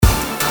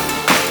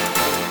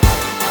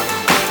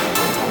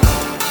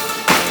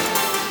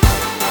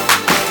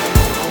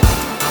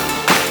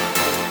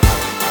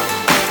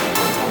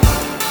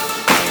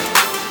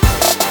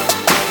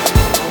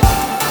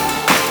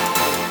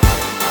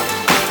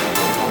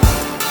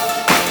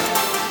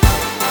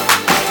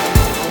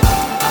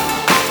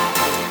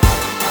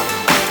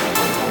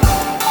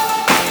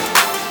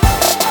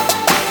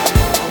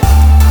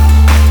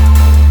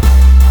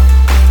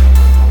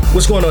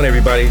going on,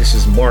 everybody? This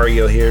is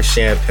Mario here,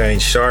 Champagne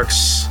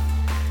Sharks.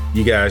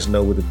 You guys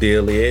know what the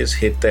deal is.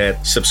 Hit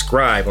that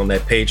subscribe on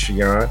that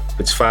Patreon.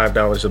 It's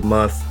 $5 a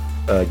month.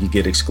 You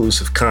get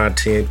exclusive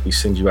content. We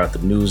send you out the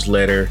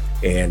newsletter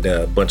and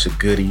a bunch of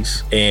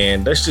goodies.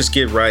 And let's just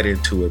get right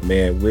into it,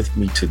 man. With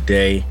me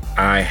today,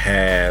 I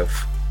have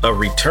a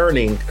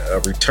returning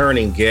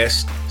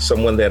guest,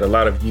 someone that a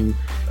lot of you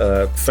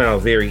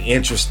found very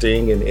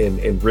interesting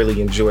and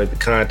really enjoyed the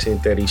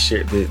content that he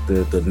shared,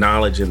 the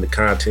knowledge and the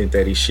content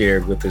that he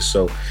shared with us.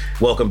 So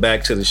welcome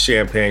back to the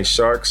Champagne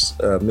Sharks,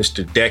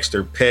 Mr.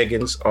 Dexter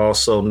Peggins,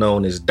 also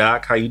known as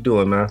Doc. How you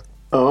doing, man?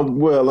 I'm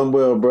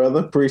well, brother.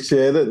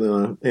 Appreciate it.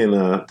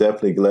 And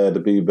definitely glad to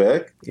be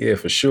back. Yeah,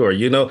 for sure.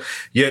 You know,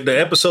 the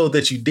episode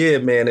that you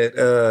did, man,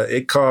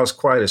 it caused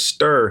quite a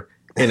stir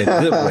in a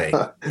good way.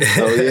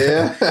 Oh,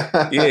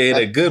 yeah? Yeah, in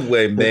a good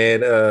way,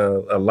 man.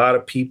 A lot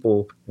of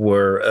people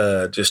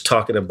were just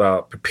talking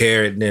about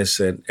preparedness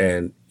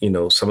and, you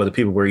know, some of the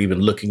people were even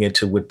looking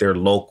into what their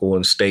local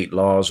and state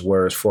laws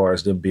were as far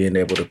as them being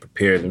able to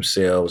prepare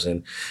themselves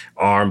and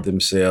arm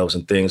themselves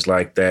and things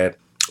like that.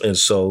 And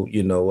so,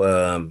 you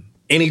know,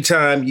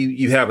 anytime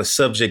you have a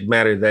subject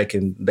matter that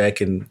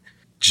can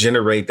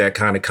generate that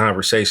kind of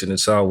conversation,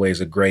 it's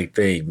always a great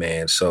thing,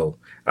 man. So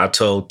I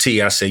told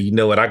T, I said, you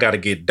know what, I got to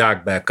get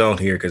Doc back on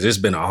here because there's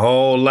been a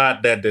whole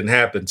lot that didn't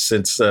happen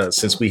since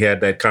we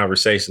had that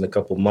conversation a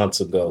couple months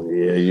ago.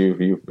 Yeah,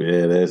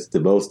 yeah, that's the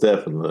most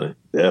definitely.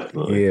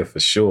 Yeah, for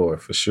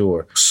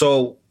sure.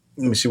 So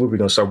let me see where we're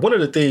gonna start. One of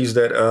the things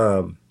that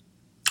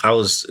I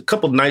was a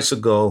couple nights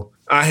ago,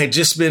 I had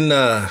just been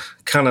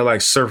kind of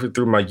like surfing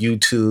through my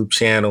YouTube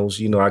channels.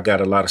 You know, I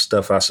got a lot of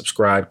stuff I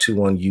subscribe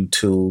to on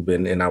YouTube,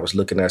 and I was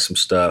looking at some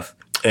stuff.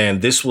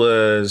 And this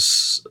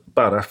was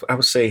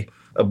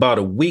about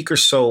a week or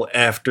so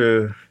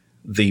after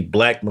the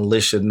black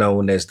militia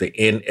known as the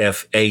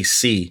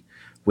NFAC,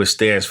 which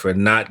stands for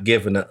Not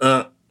Giving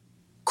a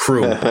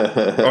Crew,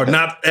 or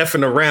Not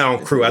Effing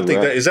Around Crew. I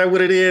think is that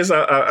what it is?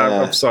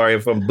 I'm sorry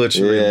if I'm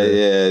butchering it.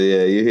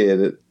 Yeah, you hit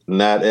it.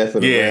 Not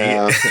effing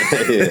around.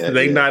 Yeah.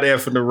 They not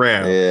effing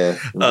around. Yeah.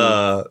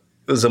 Mm-hmm.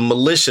 It was a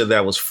militia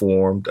that was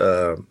formed.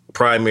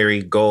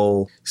 Primary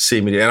goal,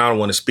 seemingly, and I don't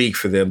want to speak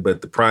for them,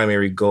 but the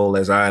primary goal,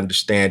 as I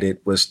understand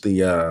it, was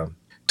to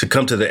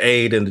come to the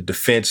aid and the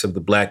defense of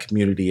the black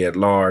community at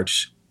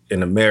large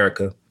in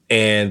America.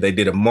 And they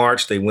did a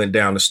march. They went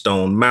down to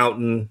Stone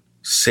Mountain,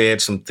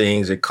 said some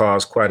things that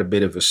caused quite a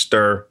bit of a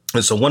stir.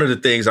 And so one of the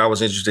things I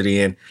was interested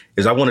in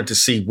is I wanted to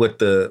see what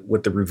the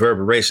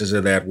reverberations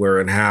of that were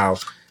and how,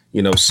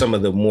 you know, some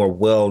of the more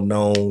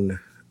well-known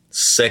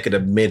Second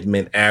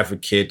Amendment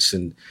advocates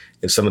and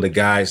some of the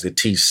guys that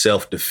teach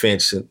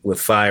self-defense with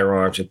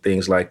firearms and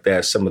things like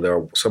that, some of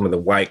the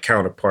white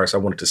counterparts, I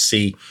wanted to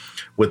see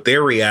what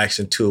their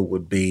reaction to it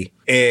would be.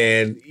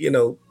 And, you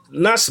know,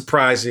 not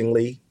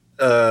surprisingly,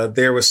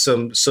 there was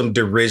some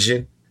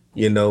derision.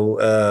 You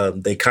know,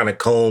 they kind of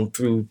combed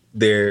through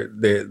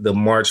the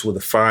march with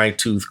a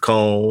fine-tooth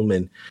comb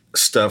and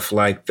stuff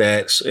like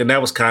that. And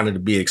that was kind of to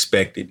be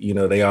expected. You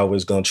know, they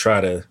always going to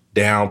try to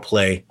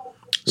downplay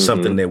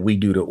something that we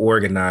do to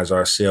organize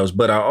ourselves.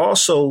 But I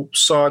also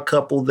saw a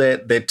couple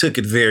that took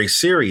it very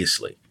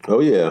seriously. Oh,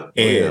 yeah.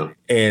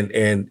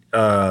 And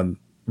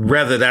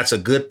whether that's a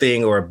good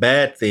thing or a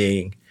bad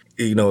thing,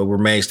 you know, it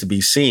remains to be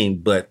seen,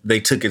 but they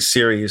took it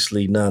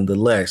seriously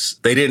nonetheless.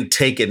 They didn't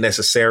take it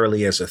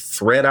necessarily as a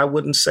threat, I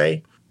wouldn't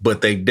say,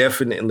 but they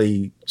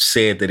definitely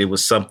said that it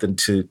was something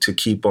to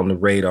keep on the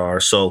radar.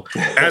 So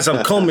as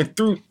I'm combing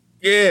through,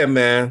 yeah,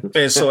 man.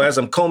 And so as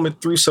I'm combing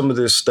through some of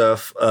this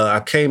stuff,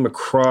 I came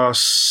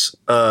across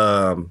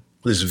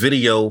this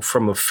video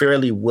from a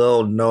fairly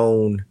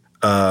well-known,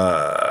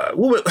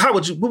 what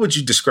would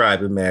you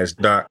describe him as,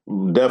 Doc?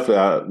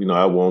 Definitely,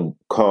 I won't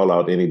call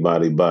out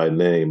anybody by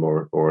name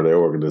or their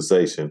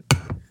organization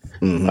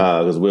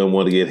because we don't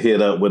want to get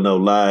hit up with no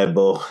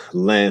libel,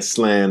 land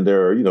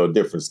slander, or, you know,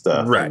 different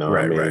stuff. Right.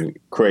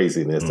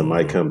 Craziness that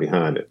might come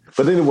behind it.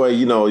 But anyway,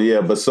 you know,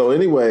 yeah. But so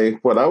anyway,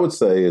 what I would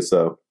say is,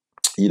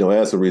 you know,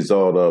 as a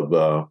result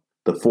of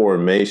the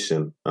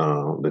formation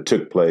that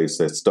took place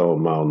at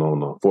Stone Mountain on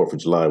the 4th of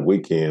July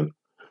weekend,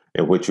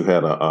 in which you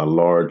had a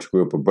large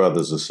group of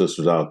brothers and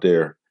sisters out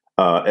there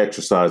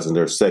exercising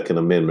their Second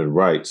Amendment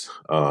rights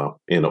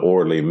in an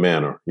orderly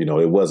manner. You know,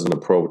 it wasn't a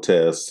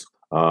protest.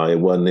 It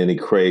wasn't any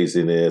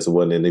craziness. It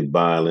wasn't any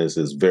violence.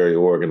 It's very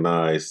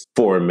organized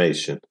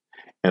formation.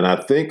 And I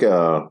think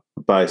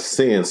by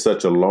seeing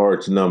such a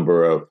large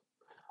number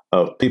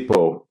of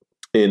people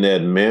in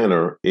that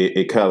manner,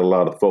 it caught a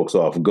lot of folks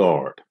off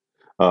guard.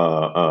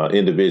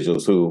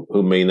 Individuals who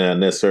may not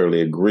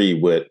necessarily agree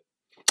with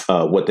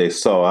what they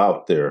saw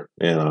out there,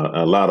 and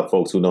a lot of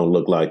folks who don't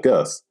look like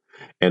us.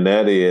 And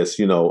that is,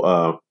 in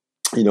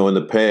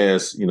the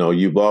past,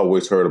 you've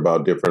always heard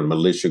about different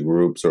militia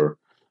groups or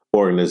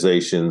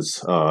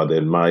organizations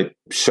that might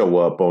show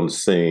up on the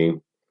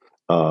scene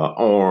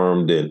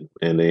armed, and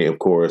they, of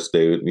course,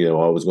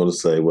 always going to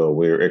say, well,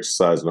 we're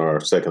exercising our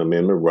Second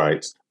Amendment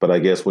rights. But I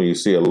guess when you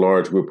see a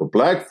large group of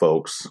Black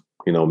folks,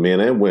 men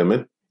and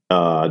women,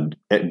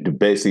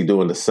 basically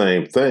doing the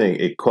same thing,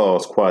 it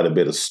caused quite a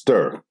bit of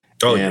stir.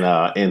 Oh,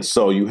 and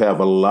so you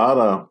have a lot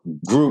of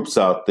groups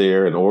out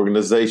there and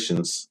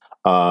organizations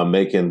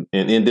making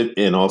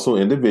and also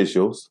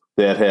individuals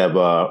that have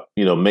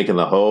making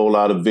a whole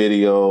lot of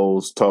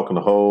videos, talking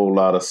a whole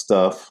lot of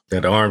stuff.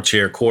 That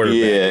armchair quarterback.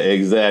 Yeah,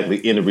 exactly.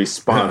 In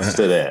response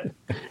to that,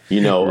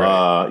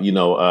 right.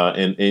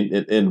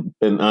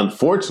 And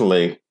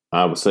unfortunately,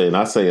 I would say, and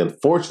I say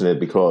unfortunate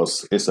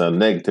because it's a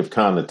negative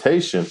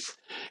connotation.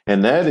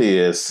 And that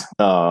is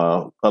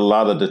a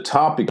lot of the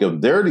topic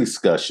of their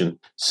discussion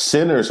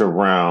centers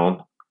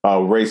around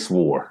race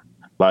war.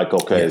 Like,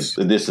 okay, yes.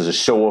 This is a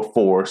show of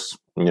force.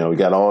 We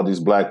got all these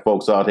black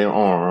folks out here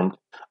armed,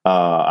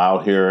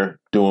 out here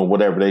doing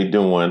whatever they're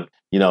doing.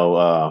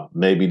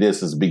 Maybe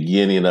this is the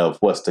beginning of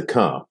what's to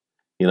come.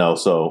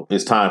 So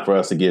it's time for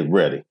us to get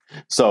ready.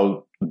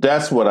 So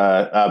that's what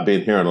I've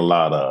been hearing a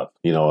lot of.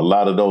 A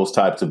lot of those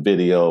types of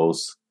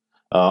videos.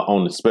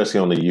 Especially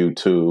on the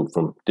YouTube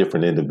from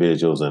different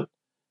individuals and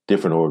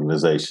different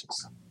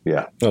organizations.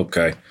 Yeah.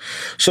 Okay.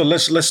 So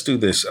let's do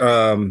this.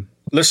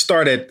 Let's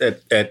start at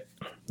the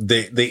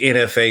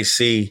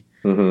NFAC,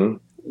 mm-hmm.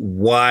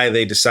 why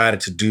they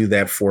decided to do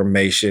that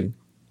formation.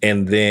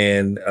 And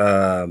then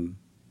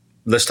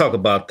let's talk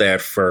about that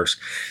first.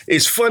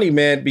 It's funny,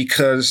 man,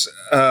 because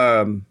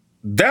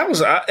that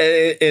was,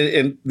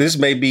 and this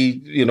may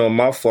be,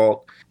 my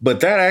fault, but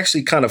that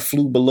actually kind of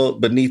flew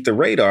beneath the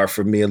radar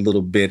for me a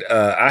little bit.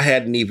 I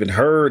hadn't even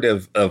heard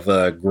of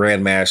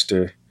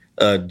Grandmaster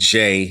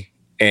Jay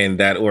and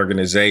that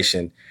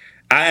organization.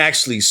 I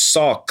actually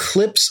saw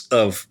clips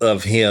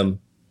of him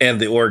and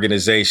the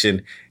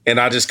organization, and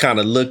I just kind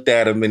of looked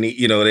at him, and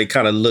they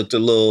kind of looked a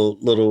little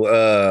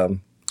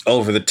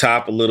over the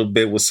top a little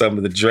bit with some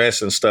of the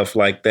dress and stuff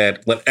like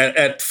that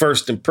at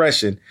first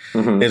impression.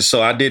 Mm-hmm. And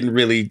so I didn't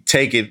really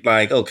take it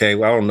like, okay,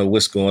 well, I don't know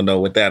what's going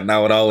on with that. And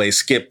I would always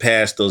skip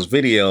past those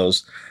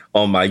videos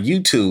on my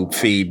YouTube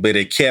feed, but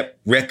it kept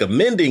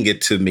recommending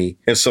it to me.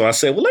 And so I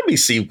said, well, let me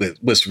see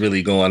what's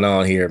really going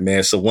on here,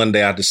 man. So one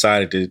day I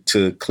decided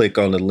to click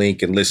on the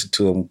link and listen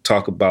to him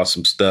talk about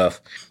some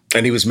stuff.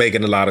 And he was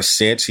making a lot of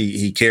sense.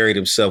 He carried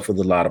himself with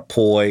a lot of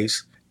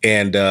poise.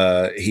 And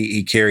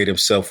he carried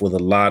himself with a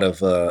lot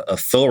of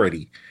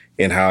authority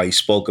in how he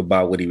spoke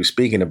about what he was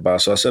speaking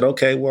about. So I said,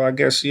 okay, well, I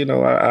guess,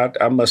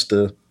 I must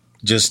have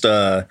just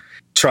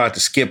tried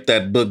to skip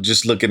that book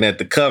just looking at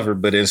the cover.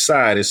 But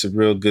inside, it's a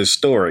real good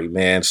story,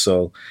 man.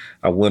 So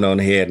I went on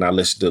ahead and I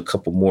listened to a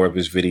couple more of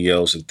his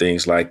videos and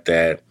things like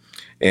that.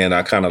 And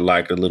I kind of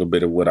liked a little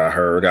bit of what I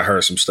heard. I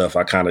heard some stuff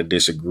I kind of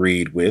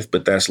disagreed with,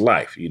 but that's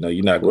life.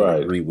 You're not going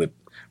to agree with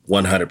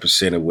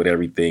 100% of what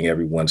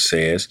everyone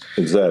says.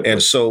 Exactly.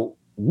 And so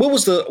what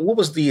was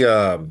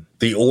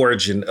the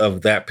origin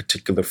of that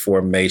particular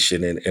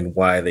formation and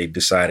why they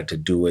decided to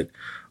do it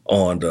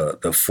on the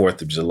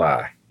 4th of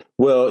July?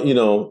 Well,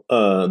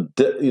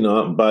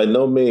 by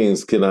no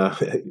means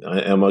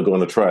am I going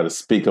to try to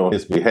speak on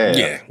his behalf.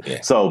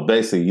 Yeah. So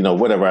basically,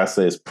 whatever I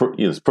say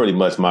is pretty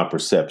much my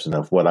perception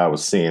of what I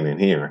was seeing and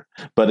hearing.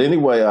 But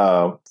anyway,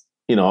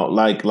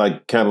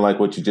 like kind of like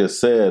what you just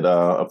said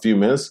a few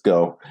minutes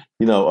ago,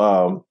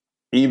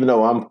 even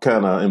though I'm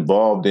kind of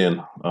involved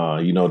in,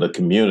 the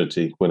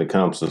community when it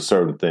comes to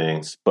certain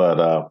things,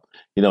 but,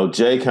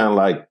 Jay kind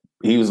of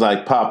he was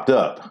popped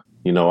up,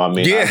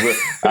 yeah.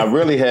 I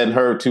really hadn't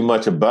heard too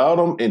much about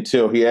him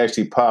until he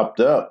actually popped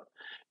up.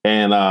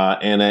 And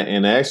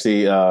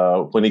actually,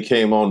 when he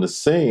came on the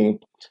scene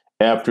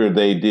after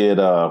they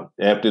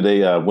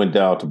went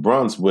down to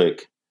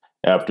Brunswick,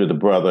 after the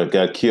brother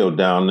got killed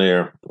down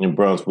there in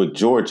Brunswick,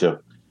 Georgia.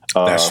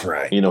 That's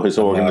right. His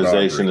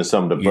organization and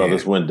some of the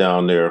brothers went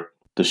down there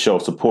to show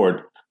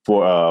support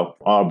for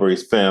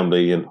Arbery's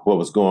family and what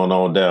was going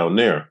on down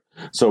there.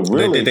 So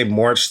really, they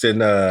marched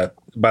in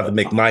by the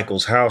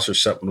McMichael's house or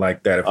something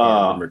like that, if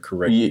I remember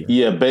correctly.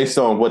 Yeah, based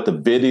on what the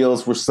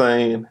videos were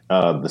saying,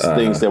 the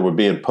things that were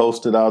being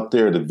posted out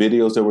there, the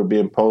videos that were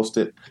being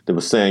posted, they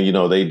were saying,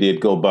 they did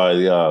go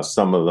by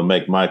some of the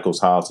McMichael's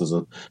houses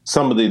and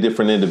some of the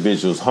different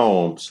individuals'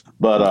 homes.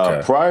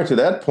 But prior to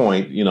that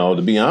point,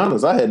 to be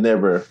honest, I had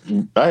never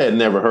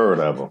heard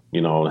of him.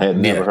 Had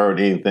never heard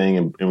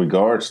anything in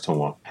regards to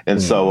him.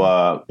 And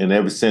so, and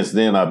ever since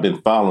then, I've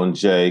been following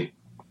Jay.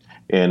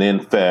 And in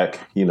fact,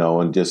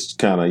 and just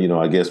kind of,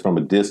 I guess from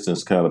a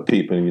distance, kind of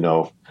peeping,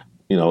 the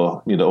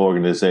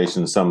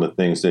organization, some of the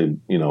things that,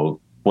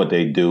 what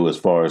they do as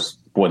far as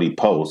what he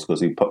posts,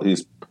 because he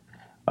posts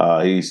a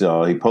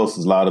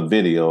lot of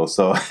videos.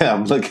 So I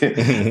look at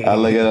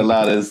a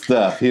lot of his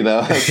stuff, So,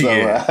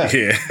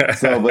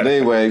 but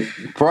anyway,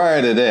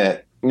 prior to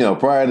that,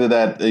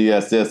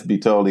 yes, just to be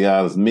totally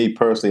honest, me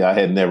personally, I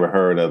had never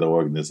heard of the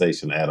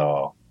organization at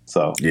all.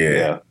 So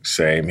yeah.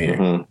 Same here.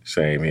 Mm-hmm.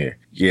 Same here.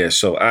 Yeah.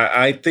 So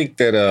I think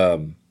that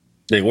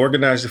they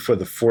organized it for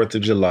the 4th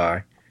of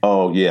July.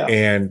 Oh yeah.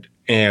 And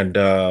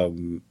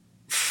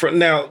for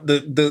now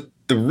the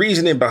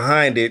reasoning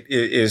behind it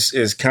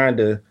is kind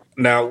of,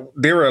 now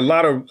there are a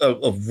lot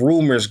of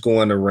rumors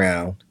going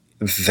around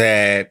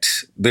that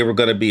there were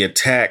going to be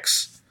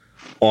attacks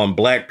on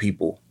Black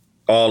people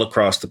all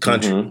across the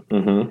country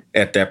Mm-hmm.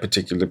 at that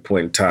particular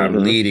point in time,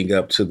 Mm-hmm. leading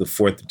up to the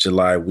 4th of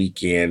July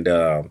weekend.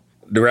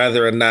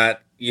 Whether or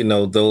not,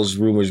 those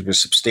rumors were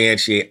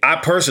substantiated, I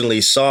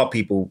personally saw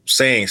people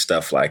saying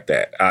stuff like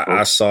that.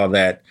 I saw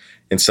that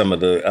in some of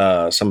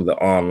the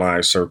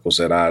online circles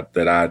that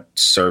I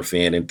surf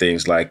in and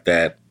things like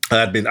that.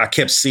 I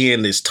kept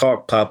seeing this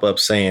talk pop up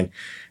saying,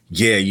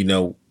 yeah,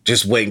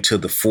 just wait until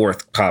the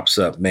 4th pops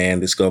up,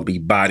 man. There's going to be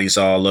bodies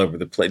all over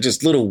the place.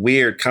 Just little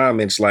weird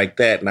comments like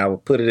that. And I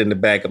would put it in the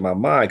back of my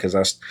mind because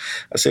I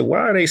said, why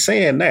are they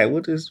saying that?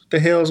 What the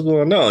hell's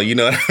going on? You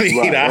know what I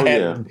mean?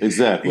 Right.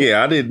 Exactly.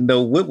 Yeah, I didn't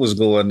know what was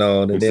going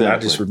on. And then I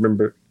just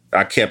remember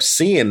I kept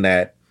seeing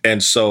that.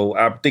 And so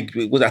I think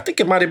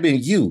it might have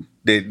been you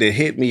that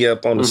hit me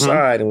up on the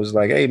side and was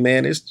like, hey,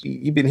 man,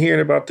 you've been hearing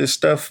about this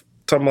stuff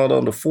talking about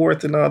on the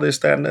 4th and all this,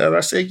 that, and the other.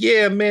 I said,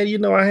 yeah,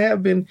 man, I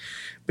have been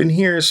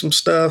hearing some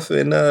stuff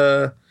and,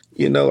 I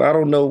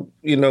don't know,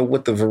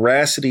 what the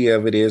veracity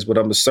of it is, but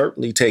I'm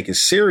certainly take it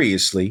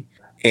seriously.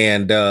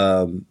 And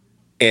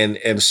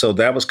so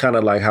that was kind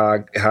of like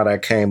how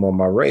that came on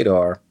my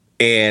radar.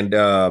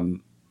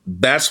 And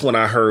that's when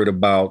I heard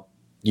about,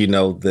 the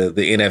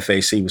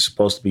NFAC was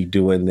supposed to be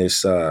doing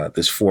this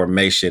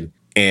formation.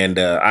 And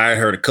I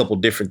heard a couple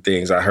different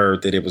things. I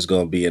heard that it was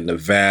going to be in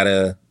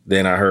Nevada.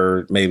 Then I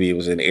heard maybe it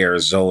was in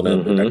Arizona,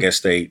 but I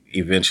guess they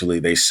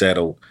eventually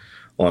settled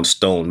on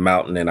Stone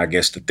Mountain, and I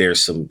guess that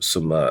there's some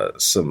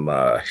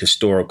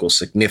historical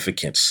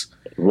significance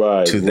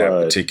to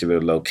that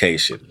particular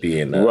location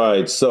being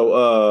right.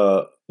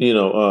 So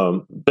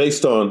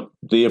based on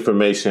the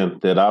information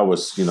that I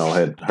was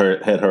had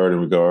heard in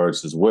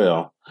regards as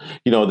well,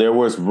 there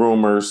was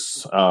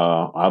rumors.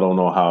 I don't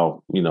know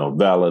how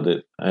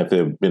valid if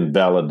they've been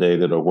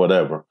validated or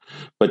whatever,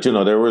 but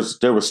there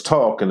was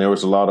talk and there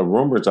was a lot of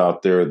rumors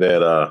out there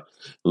that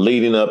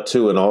leading up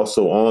to and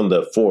also on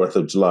the 4th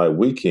of July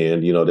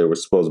weekend, there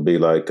was supposed to be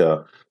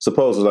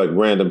supposedly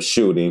random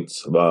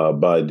shootings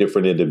by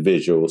different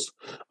individuals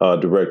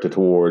directed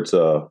towards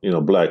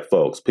Black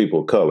folks,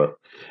 people of color.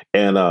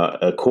 And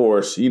of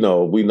course, we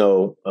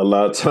know a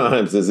lot of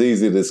times it's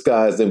easy to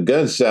disguise them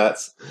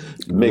gunshots,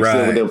 mix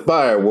them with them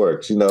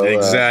fireworks,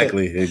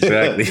 Exactly.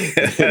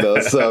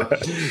 So,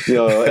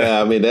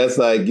 I mean, that's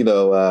like,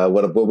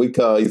 what we used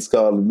to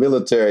call the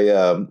military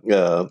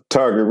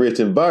target-rich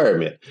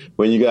environment.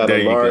 When you got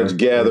a large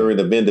gathering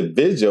of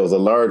individuals, a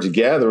large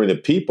gathering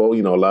of people,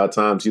 a lot of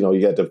times, you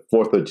got the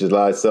 4th of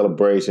July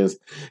celebrations,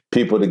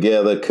 people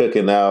together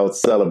cooking out,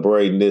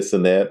 celebrating this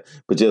and that.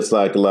 But just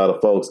like a lot of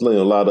folks, a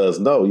lot of us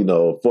know,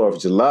 4th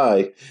of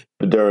July,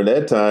 during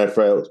that time,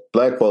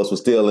 Black folks were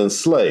still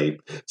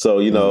enslaved. So,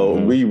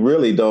 we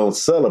really don't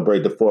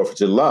celebrate the 4th of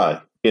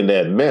July in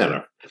that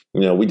manner.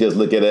 We just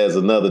look at it as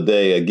another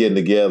day of getting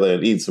together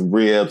and eat some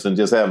ribs and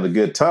just having a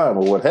good time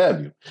or what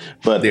have you.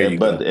 But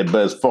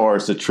as far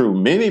as the true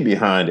meaning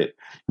behind it,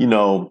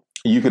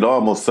 you could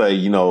almost say,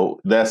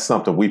 that's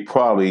something we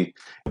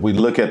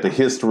look at the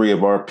history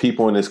of our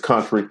people in this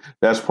country.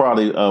 That's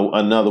probably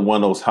another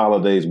one of those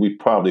holidays we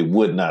probably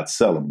would not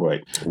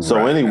celebrate. Right.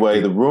 So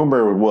anyway, the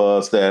rumor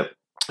was that,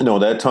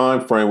 that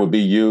time frame would be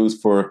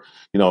used for,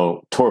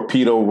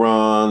 torpedo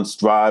runs,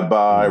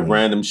 drive-by,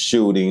 random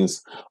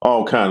shootings,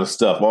 all kind of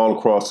stuff all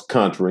across the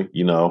country,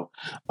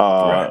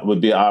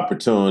 would be an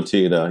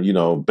opportunity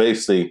to,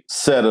 basically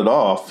set it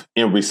off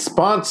in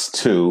response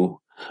to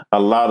a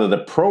lot of the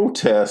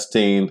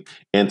protesting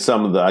and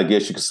some of the, I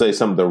guess you could say,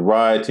 some of the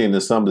rioting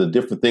and some of the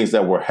different things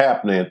that were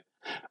happening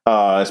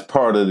as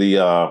part of a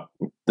lot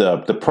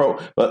of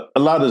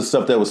the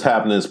stuff that was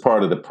happening as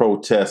part of the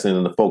protesting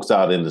and the folks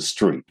out in the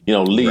street,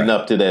 leading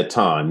up to that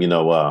time, it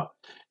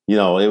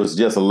was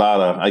just a lot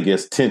of, I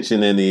guess,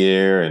 tension in the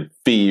air and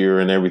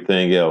fear and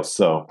everything else.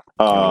 So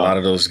a lot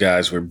of those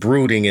guys were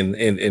brooding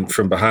and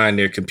from behind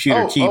their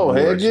computer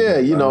keyboards. Oh, heck yeah.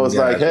 It's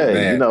like,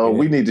 hey,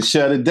 we need to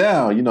shut it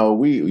down.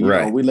 We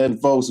letting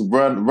folks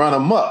run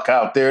amok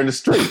out there in the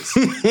streets.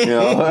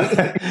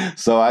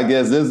 So I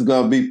guess this is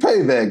going to be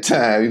payback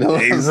time.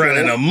 They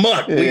running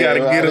amok. We got to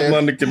get them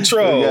under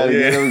control.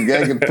 We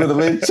got to put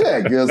them in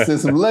check. Send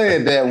some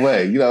land that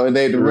way, in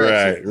their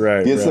direction.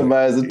 Right. Get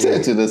somebody's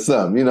attention or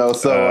something,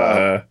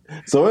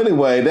 So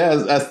anyway,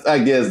 I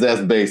guess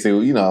that's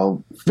basically,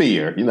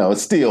 fear.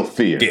 It's still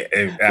fear.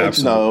 Yeah,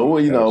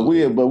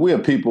 absolutely. But we are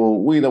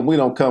people. We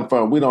don't come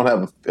from. We don't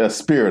have a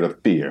spirit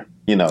of fear.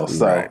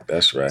 So right,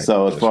 that's right.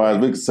 So as far as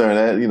we're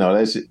concerned,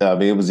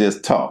 it was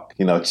just talk.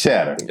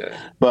 Chatter. Yeah,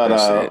 but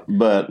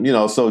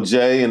so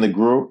Jay and the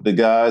group, the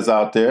guys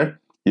out there,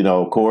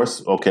 of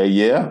course. Okay,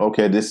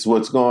 this is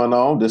what's going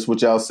on. This is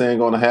what y'all saying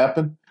going to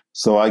happen.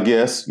 So I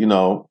guess, and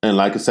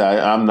like I said,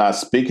 I'm not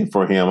speaking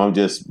for him. I'm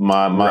just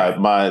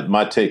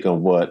my take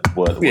on what.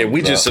 Yeah,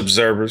 we just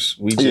observers.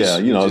 We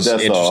just, just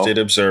that's interested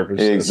all.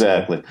 Observers.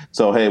 Exactly.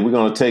 So, hey, we're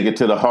going to take it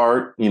to the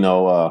heart.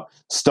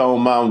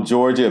 Stone Mountain,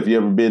 Georgia. If you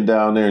ever been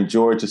down there in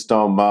Georgia,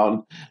 Stone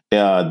Mountain,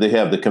 they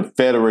have the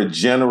Confederate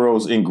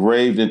generals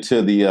engraved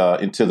into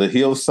the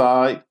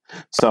hillside.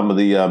 Some of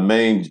the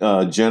main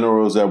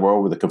generals that were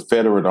over the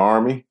Confederate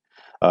Army.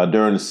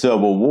 during the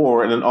Civil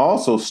War. And then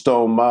also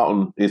Stone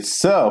Mountain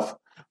itself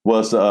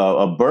was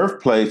a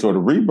birthplace or the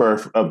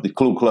rebirth of the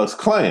Ku Klux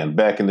Klan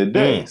back in the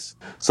days.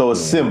 So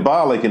it's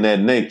symbolic in that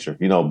nature,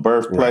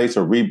 birthplace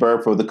or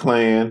rebirth of the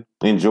Klan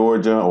in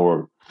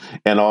Georgia,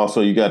 and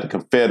also you got the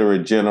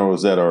Confederate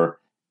generals that are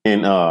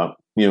in,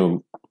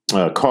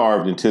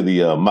 carved into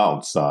the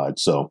mountainside.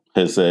 So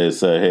it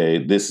says,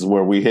 hey, this is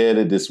where we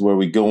headed. This is where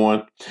we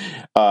going.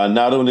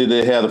 Not only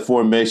did they have a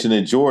formation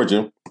in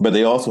Georgia, but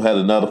they also had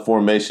another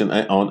formation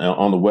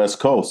on the West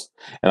Coast,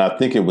 and I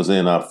think it was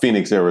in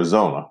Phoenix,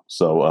 Arizona.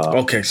 So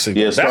so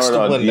yeah, that's the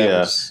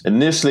one.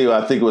 Initially,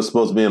 I think it was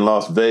supposed to be in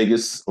Las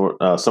Vegas or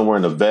somewhere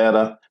in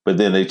Nevada, but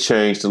then they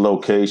changed the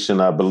location,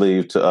 I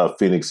believe, to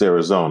Phoenix,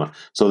 Arizona.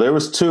 So there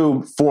was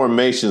two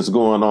formations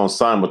going on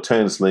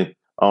simultaneously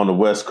on the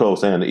West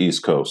Coast and the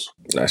East Coast.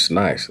 That's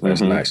nice.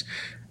 That's nice.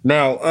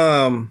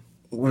 Now,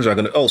 what was I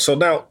going to? So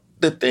now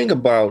the thing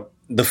about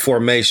the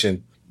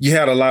formation, you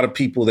had a lot of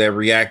people that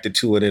reacted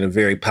to it in a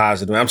very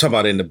positive. I'm talking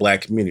about in the Black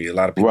community. A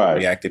lot of people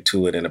reacted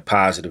to it in a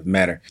positive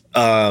manner.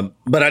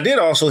 But I did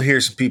also hear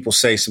some people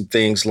say some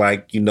things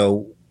like,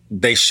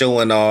 they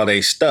showing all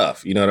their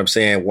stuff. You know what I'm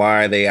saying?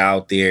 Why are they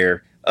out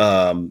there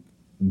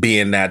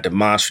being that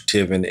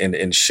demonstrative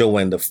and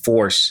showing the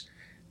force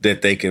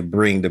that they could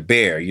bring to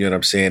bear? You know what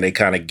I'm saying? They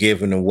kind of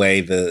giving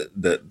away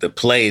the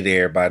play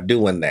there by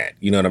doing that.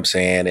 You know what I'm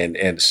saying?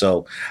 And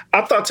so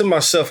I thought to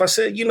myself, I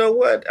said, you know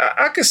what?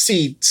 I could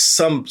see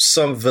some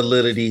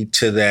validity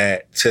to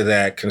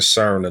that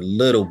concern a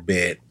little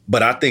bit,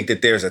 but I think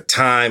that there's a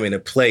time and a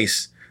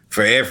place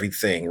for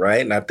everything,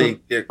 right? And I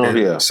think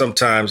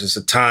sometimes it's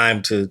a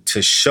time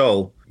to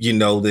show,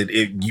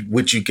 that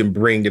what you can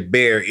bring to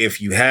bear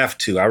if you have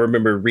to. I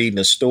remember reading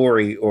a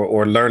story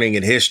or learning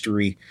in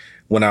history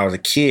when I was a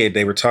kid.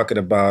 They were talking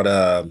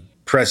about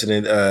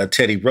President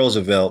Teddy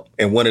Roosevelt,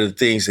 and one of the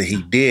things that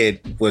he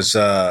did was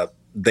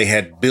they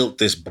had built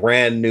this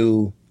brand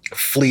new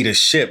fleet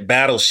of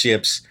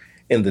battleships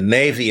in the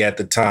Navy at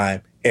the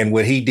time, and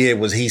what he did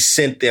was he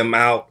sent them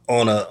out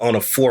on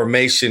a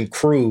formation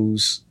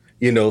cruise,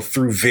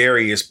 through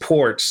various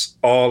ports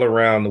all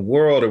around the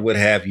world or what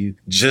have you,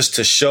 just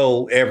to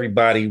show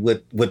everybody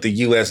what the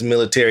U.S.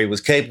 military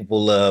was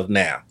capable of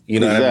now. You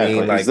know what I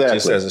mean? Like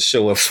just as a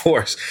show of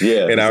force.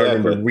 Yeah. And I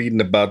remember reading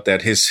about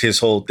that, his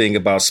whole thing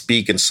about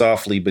speaking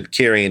softly but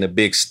carrying a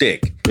big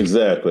stick.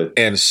 Exactly.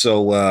 And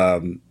so, I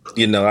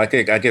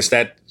guess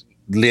that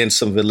lends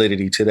some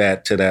validity to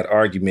that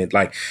argument.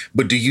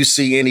 But do you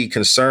see any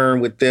concern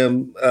with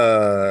them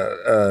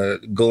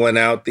going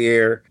out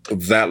there,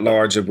 that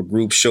large of a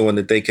group, showing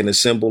that they can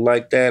assemble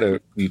like that, or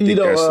you think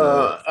that's?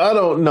 I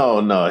don't know.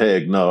 No,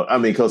 heck, no. I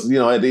mean, because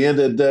at the end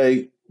of the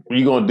day,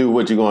 you're gonna do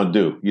what you're gonna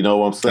do. You know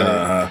what I'm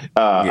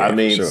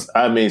saying? Sure.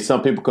 I mean,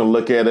 some people can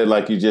look at it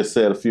like you just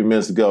said a few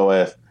minutes ago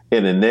as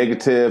in a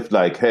negative,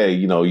 like, hey,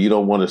 you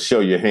don't want to show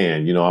your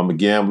hand. I'm a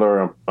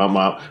gambler.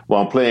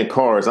 I'm playing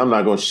cards. I'm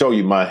not going to show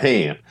you my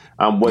hand.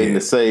 I'm waiting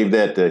to save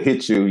that to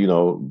hit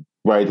you,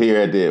 right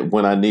here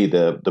when I need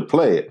to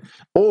play it.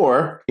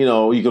 Or, you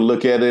can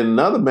look at it in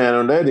another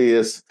manner, and that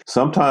is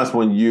sometimes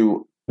when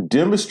you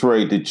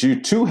demonstrate that you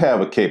too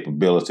have a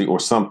capability or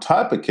some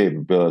type of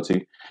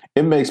capability,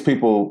 it makes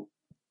people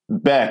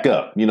back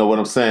up. You know what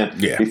I'm saying?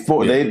 Yeah.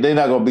 They're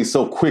not going to be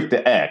so quick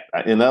to act.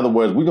 In other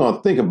words, we're going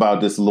to think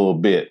about this a little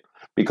bit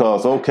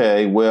because,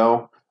 okay,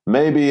 well,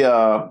 maybe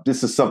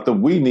this is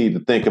something we need to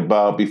think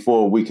about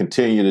before we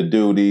continue to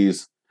do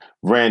these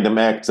random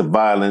acts of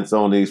violence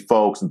on these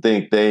folks and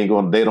think they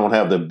don't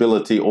have the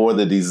ability or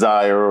the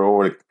desire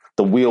or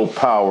the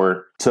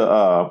willpower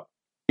to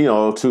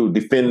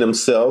defend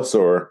themselves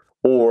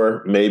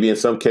or maybe in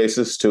some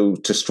cases to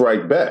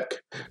strike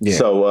back.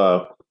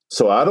 Yeah.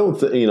 So I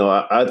don't,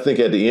 I think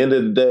at the end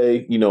of the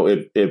day,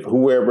 if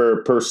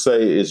whoever per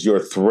se is your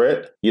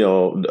threat,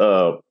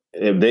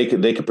 if they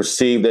could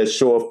perceive that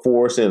show of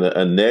force in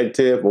a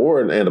negative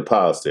or in a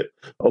positive.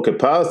 Okay,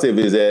 positive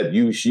is that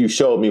you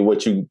showed me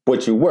what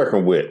you're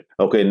working with.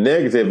 Okay,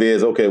 negative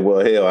is, okay,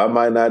 well, hell, I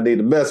might not need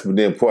to mess with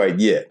them quite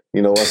yet.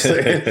 You know what I'm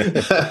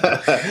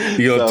saying?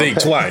 You don't think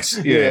twice.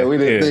 Yeah, we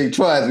didn't think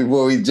twice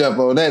before we jump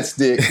on that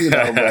stick.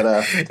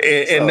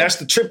 And that's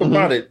the trip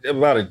about it,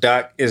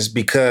 Doc, is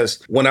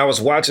because when I was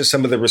watching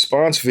some of the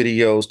response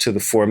videos to the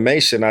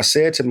formation, I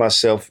said to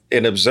myself,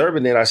 in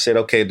observing it, I said,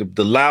 okay, the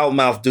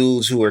loudmouth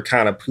dudes who are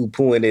kind of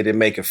poo-pooing it and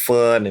making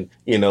fun and,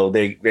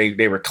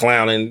 they were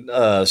clowning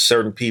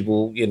certain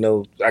people,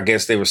 I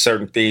guess there were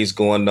certain things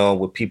going on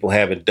with people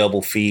having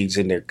double feeds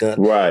in their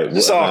gun. Right.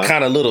 It's all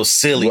kind of little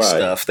silly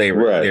stuff they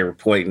were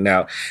pointing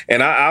out.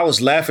 And I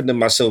was laughing to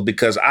myself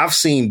because I've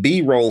seen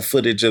B-roll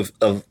footage of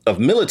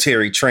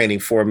military training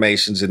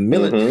formations and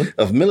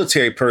of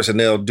military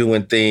personnel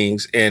doing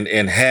things and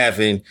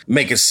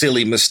making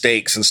silly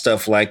mistakes and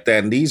stuff like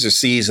that. And these are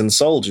seasoned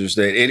soldiers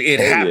that it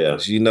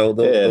happens,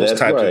 those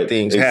types of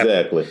things happen.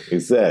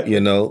 Exactly.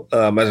 As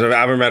a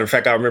matter of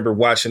fact, I remember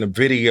watching a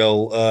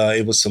video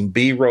It was some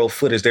B-roll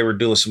footage. They were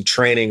doing some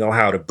training on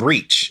how to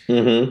breach.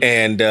 Mm-hmm.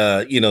 And,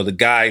 the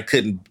guy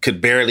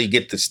could barely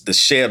get the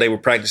shell. They were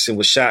practicing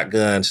with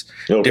shotguns,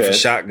 different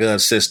shotgun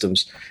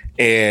systems.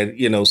 And,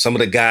 some of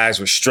the guys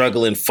were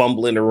struggling,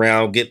 fumbling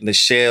around, getting the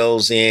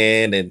shells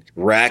in and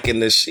racking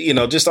this,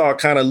 just all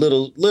kind of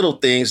little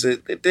things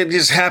that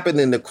just happen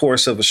in the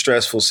course of a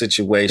stressful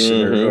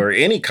situation or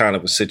any kind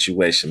of a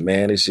situation,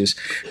 man. It's just,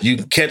 you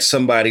can catch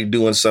somebody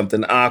doing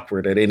something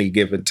awkward at any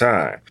given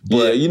time.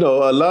 But, a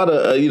lot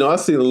of, I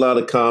seen a lot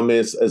of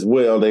comments as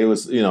well. They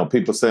was,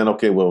 people saying,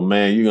 okay, well,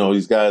 man,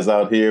 these guys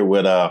out here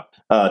with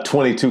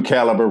 22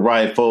 caliber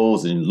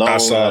rifles and long I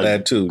saw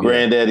that too,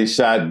 granddaddy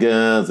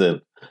shotguns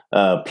and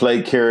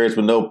plate carriers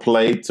with no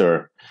plates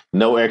or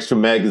no extra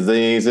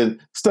magazines and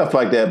stuff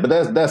like that.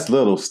 But that's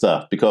little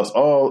stuff because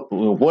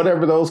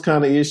whatever those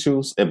kind of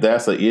issues, if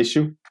that's an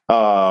issue,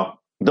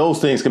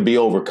 those things can be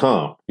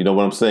overcome. You know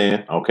what I'm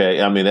saying?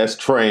 Okay. I mean, that's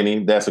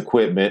training, that's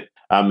equipment.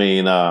 I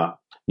mean, that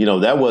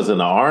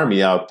wasn't an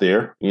army out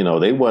there.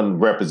 They wasn't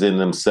representing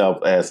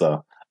themselves as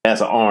an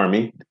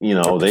army. They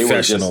were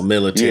professional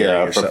military.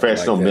 Yeah,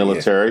 professional like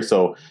military. Yeah.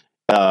 So,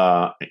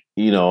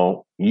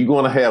 you're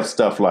going to have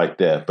stuff like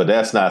that, but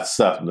that's not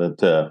something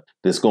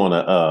that's going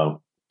to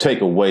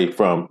take away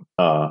from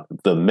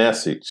the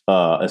message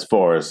as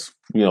far as,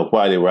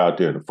 why they were out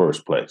there in the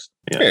first place.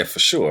 Yeah, for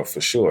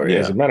sure. Yeah.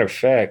 As a matter of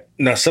fact,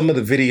 now some of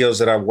the videos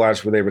that I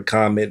watched where they were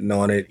commenting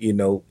on it,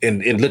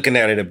 and looking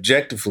at it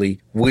objectively,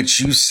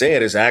 which you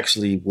said is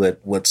actually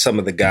what some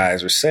of the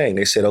guys are saying.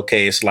 They said,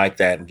 okay, it's like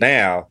that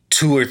now.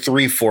 2 or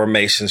 3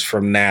 formations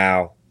from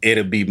now,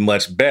 it'll be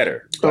much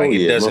better.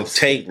 It doesn't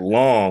take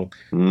long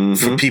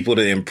for people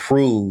to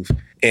improve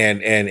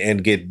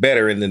and get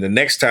better. And then the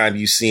next time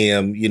you see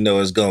them,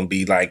 it's going to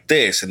be like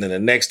this. And then the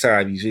next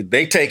time you see,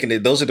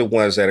 those are the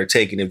ones that are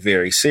taking it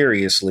very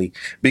seriously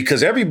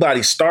because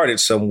everybody started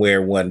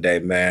somewhere one day,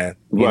 man.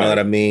 You know what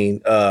I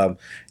mean?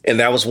 And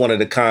that was one of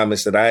the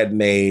comments that I had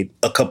made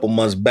a couple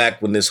months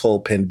back when this whole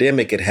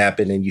pandemic had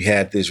happened and you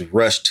had this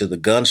rush to the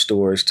gun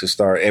stores to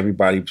start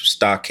everybody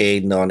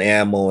stockading on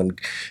ammo and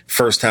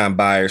first-time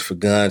buyers for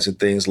guns and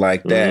things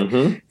like that.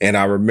 Mm-hmm. And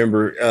I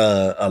remember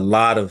a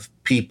lot of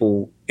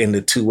people in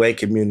the 2A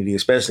community,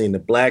 especially in the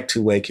black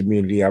 2A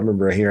community, I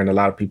remember hearing a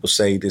lot of people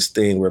say this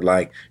thing where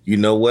like, you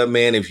know what,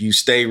 man, if you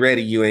stay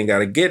ready, you ain't got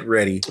to get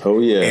ready.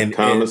 Oh, yeah,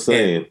 common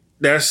saying.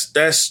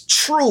 That's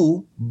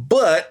true,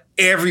 but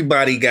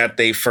everybody got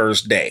their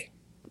first day.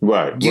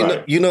 Right.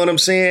 You know what I'm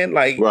saying?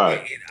 Like,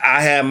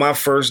 I had my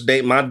first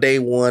day, my day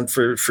one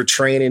for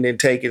training and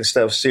taking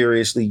stuff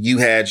seriously. You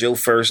had your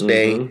first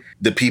day.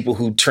 The people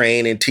who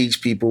train and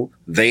teach people,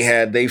 they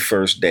had their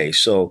first day.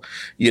 So,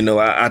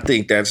 I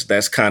think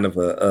that's kind of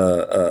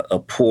a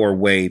poor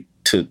way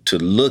to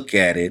look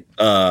at it.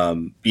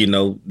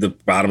 The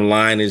bottom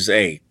line is,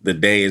 the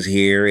day is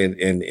here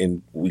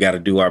and we got to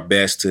do our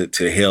best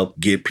to help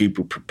get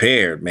people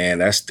prepared, man.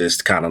 That's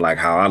just kind of like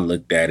how I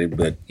looked at it,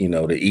 but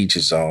to each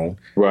his own.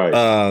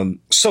 Right.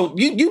 So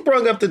you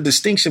brought up the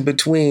distinction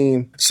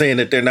between saying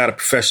that they're not a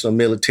professional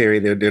military,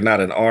 they're not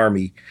an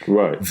army.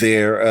 Right.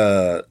 They're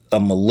a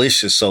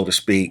militia, so to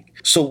speak.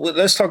 So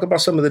let's talk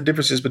about some of the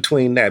differences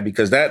between that,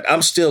 because that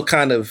I'm still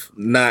kind of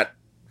not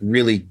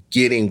really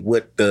getting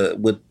what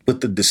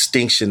the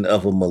distinction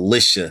of a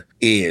militia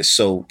is.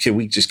 So can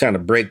we just kind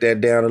of break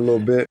that down a little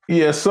bit?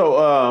 Yeah.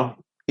 So,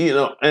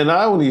 and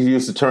I only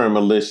use the term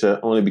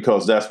militia only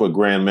because that's what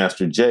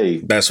Grandmaster Jay.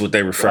 That's what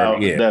they refer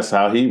to. Yeah. That's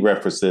how he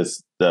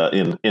references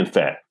in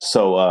fact.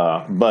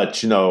 So,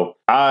 but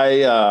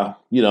I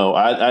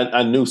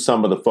knew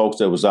some of the folks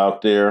that was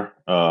out there,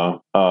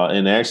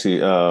 and actually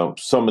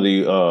some of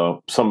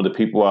the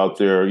people out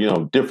there,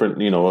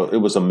 different.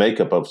 It was a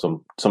makeup of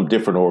some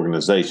different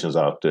organizations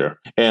out there,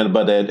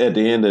 but at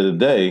the end of the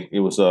day,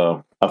 it was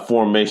a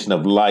formation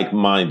of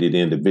like-minded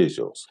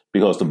individuals.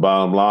 Because the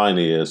bottom line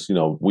is,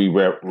 we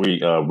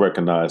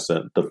recognize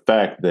that the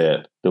fact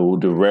that the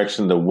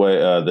direction, the way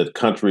the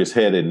country is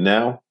headed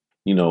now,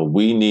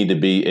 we need to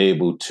be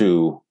able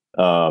to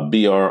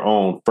be our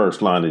own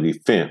first line of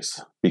defense,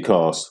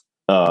 because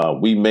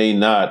we may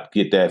not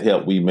get that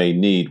help we may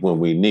need when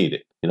we need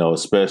it,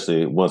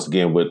 especially once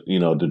again with,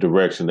 the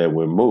direction that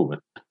we're moving.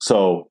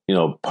 So,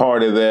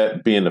 part of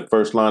that being the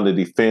first line of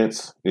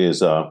defense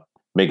is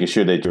making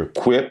sure that you're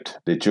equipped,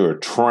 that you're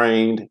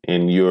trained,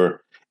 and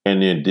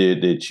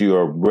that you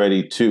are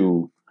ready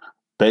to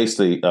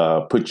basically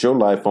put your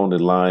life on the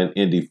line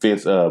in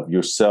defense of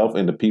yourself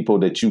and the people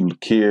that you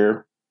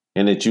care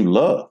and that you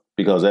love.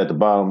 Because at the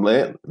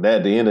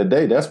end of the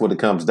day, that's what it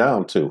comes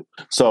down to.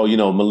 So,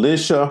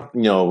 militia,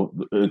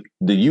 the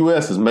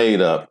U.S. is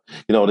made up,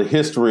 the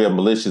history of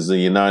militias in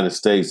the United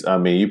States. I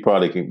mean,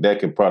 that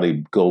can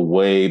probably go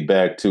way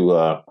back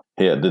to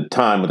the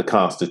time of the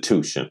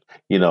Constitution.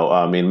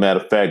 Matter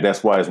of fact,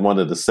 that's why it's one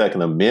of the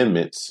Second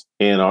Amendments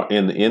in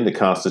the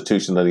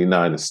Constitution of the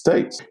United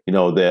States,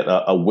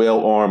 that a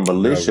well-armed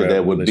militia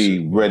that would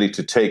be ready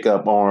to take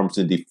up arms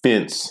in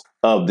defense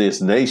of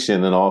this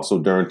nation, and also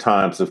during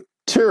times of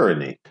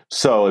tyranny.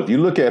 So if you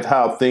look at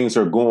how things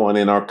are going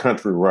in our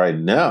country right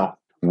now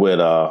with,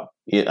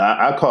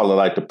 I call it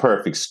like the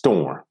perfect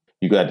storm.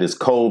 You got this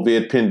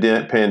COVID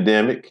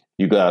pandemic.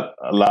 You got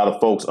a lot of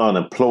folks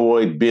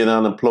unemployed, being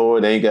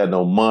unemployed. They ain't got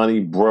no money,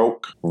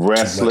 broke,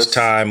 restless. Too much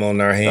time on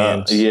their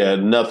hands.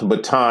 Nothing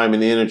but time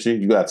and energy.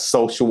 You got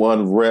social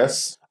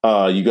unrest.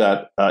 You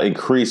got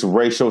increased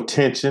racial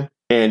tension.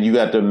 And you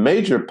got the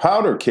major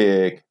powder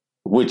keg,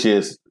 which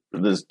is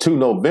this 2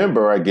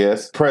 November, I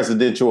guess,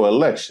 presidential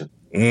election.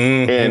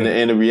 Mm-hmm.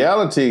 And the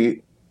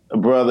reality,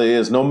 brother,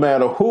 is no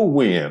matter who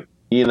wins,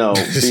 be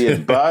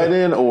it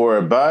Biden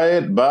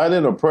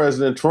or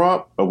President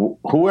Trump, or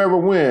whoever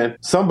wins,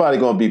 somebody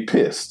going to be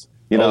pissed,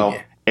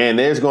 and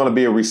there's going to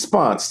be a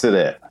response to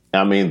that.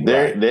 I mean,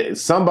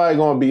 somebody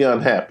going to be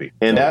unhappy,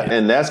 and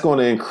that's going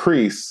to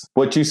increase.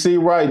 What you see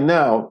right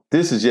now,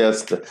 this is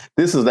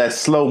that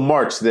slow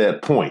march to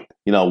that point.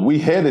 We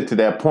headed to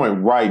that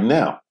point right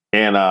now,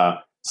 and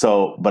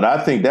but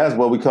I think that's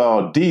what we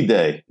call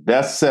D-Day.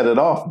 That's set it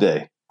off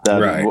day,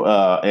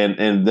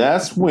 and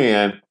that's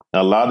when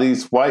a lot of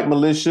these white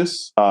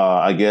militias,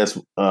 I guess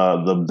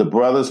the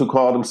brothers who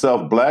call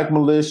themselves black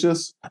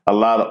militias, a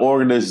lot of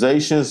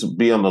organizations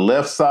be on the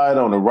left side,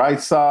 on the right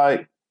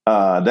side.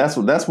 That's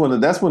when it's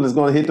going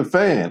to hit the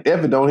fan.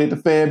 If it don't hit the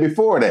fan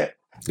before that,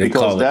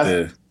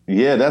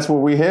 that's where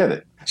we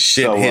headed.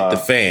 Shit hit the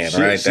fan,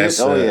 right?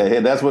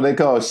 That's what they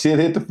call shit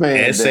hit the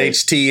fan.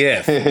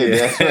 SHTF.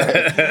 That's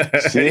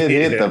right. Shit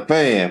hit the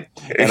fan.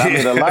 And I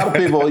mean, a lot of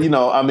people,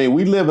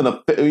 we live in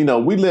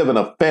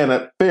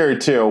a fairy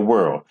tale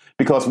world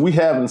because we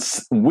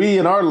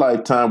in our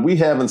lifetime, we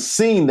haven't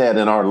seen that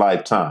in our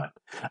lifetime.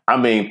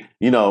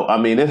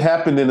 It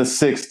happened in the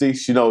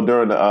 60s,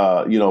 during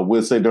the,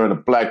 we'll say during the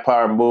Black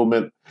Power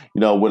movement,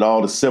 with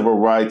all the civil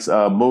rights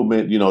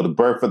movement, the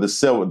birth of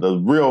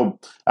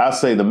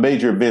the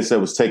major events that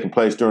was taking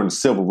place during the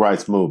civil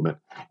rights movement,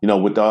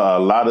 with a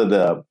lot of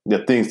the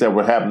things that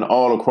were happening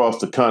all across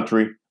the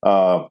country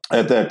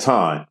at that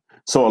time.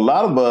 So a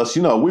lot of us,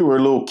 we were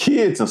little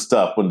kids and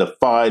stuff when the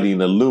fighting,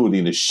 the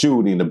looting, the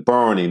shooting, the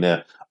burning,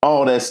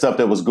 all that stuff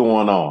that was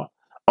going on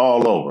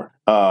all over.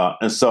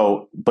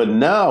 But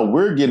now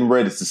we're getting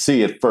ready to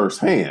see it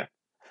firsthand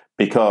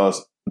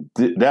because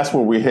that's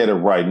where we're headed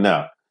right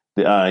now.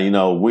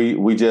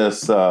 We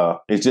just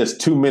it's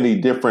just too many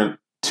different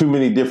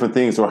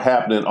things are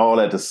happening all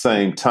at the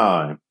same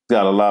time.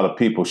 Got a lot of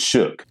people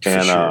shook,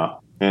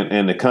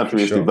 and the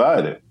country is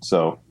divided.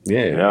 So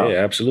yeah,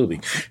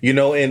 absolutely.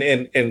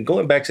 And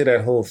going back to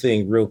that whole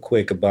thing real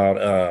quick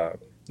about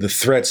the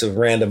threats of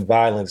random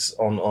violence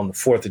on the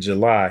 4th of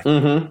July.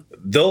 Mm-hmm.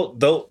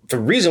 Though the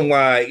reason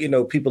why,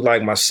 people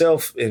like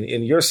myself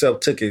and yourself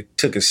took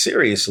it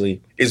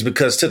seriously is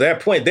because to that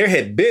point, there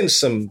had been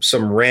some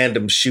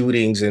random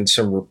shootings and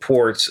some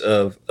reports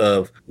of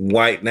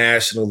white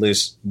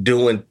nationalists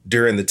during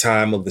the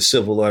time of the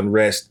civil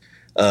unrest,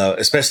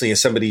 especially in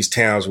some of these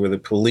towns where the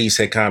police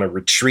had kind of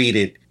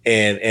retreated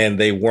and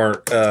they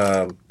weren't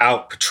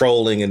out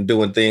patrolling and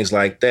doing things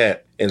like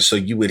that. And so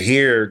you would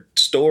hear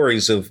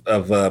stories of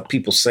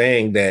people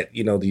saying that,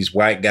 these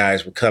white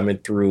guys were coming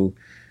through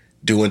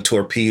doing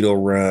torpedo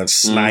runs,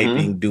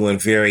 sniping, doing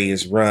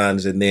various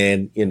runs, and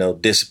then,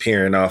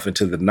 disappearing off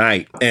into the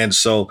night. And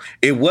so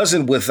it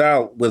wasn't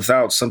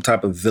without some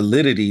type of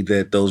validity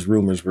that those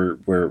rumors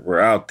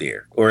were out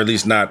there, or at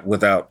least not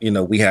without,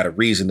 we had a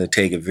reason to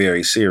take it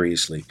very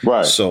seriously.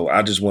 Right. So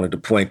I just wanted to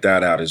point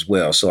that out as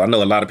well. So I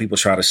know a lot of people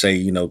try to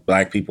say,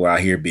 black people out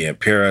here being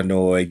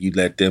paranoid, you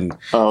let them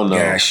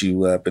gas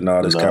you up and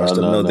all this kind of stuff.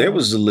 No, there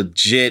was a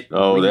legit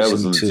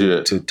reason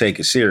to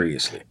take it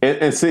seriously.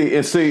 And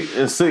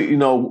see,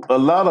 a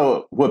lot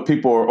of what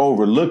people are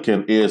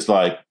overlooking is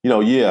like,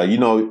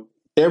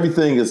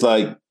 everything is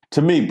like,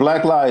 to me,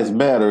 Black Lives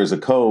Matter is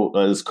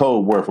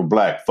code word for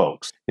black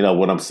folks. You know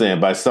what I'm saying,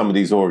 by some of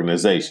these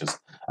organizations.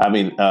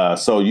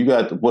 So you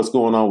got what's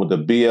going on with the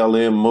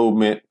BLM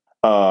movement.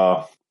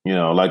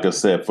 Like I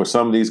said, for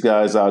some of these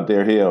guys out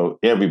there, hell,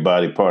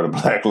 everybody part of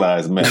Black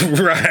Lives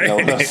Matter. Right. You know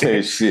what I'm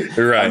saying? Shit.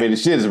 Right. The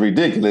shit is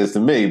ridiculous to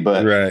me,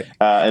 but right.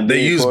 And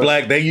they use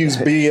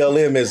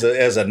BLM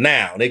as a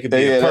noun. They could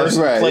be a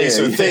person, place,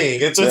 or thing.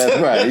 That's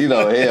right.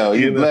 Hell,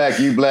 you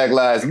Black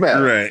Lives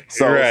Matter. Right.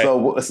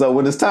 So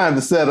when it's time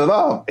to set it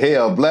off,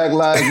 hell, Black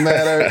Lives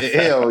Matter.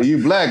 Hell, you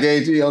black,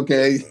 ain't you?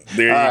 Okay.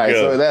 There you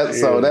go.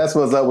 So that's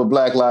what's up with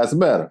Black Lives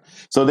Matter.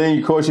 So then,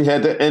 of course, you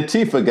had the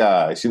Antifa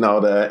guys.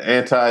 The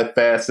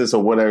anti-fascists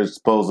or whatever it's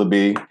supposed to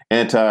be,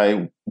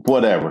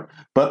 anti-whatever.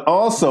 But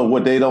also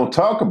what they don't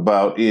talk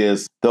about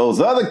is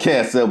those other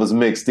cats that was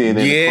mixed in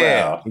the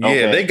crowd.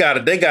 Okay? Yeah, they got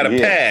a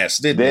pass,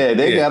 didn't they?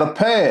 They got a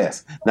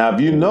pass. Now,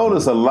 if you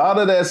notice a lot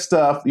of that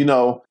stuff,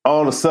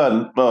 all of a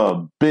sudden,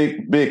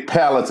 big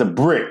pallets of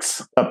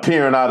bricks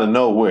appearing out of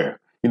nowhere.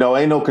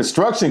 Ain't no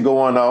construction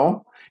going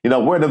on.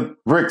 Where the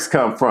bricks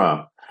come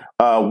from?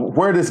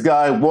 Where this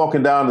guy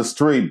walking down the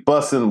street,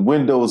 busting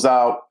windows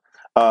out,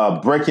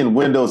 breaking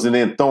windows and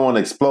then throwing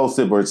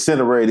explosive or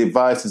incendiary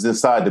devices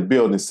inside the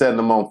building, setting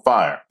them on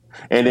fire,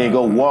 and then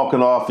go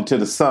walking off into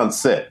the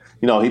sunset.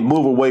 He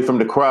move away from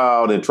the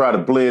crowd and try to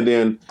blend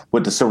in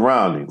with the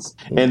surroundings.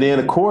 And then,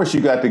 of course,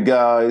 you got the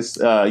guys,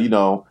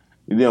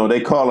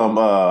 they call them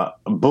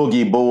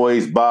boogie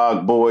boys,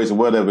 bog boys, or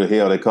whatever the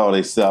hell they call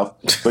themselves.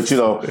 But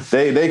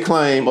they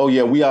claim, oh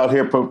yeah, we out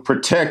here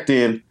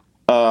protecting,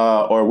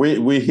 or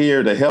we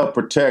here to help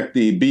protect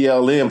the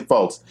BLM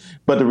folks.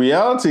 But the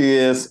reality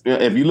is,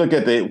 if you look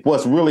at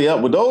what's really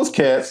up with those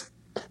cats,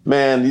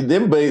 man,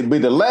 them be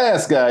the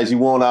last guys you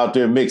want out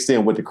there mixed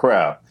in with the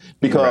crowd,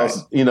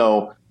 because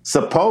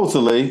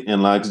supposedly,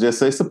 and like I just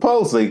say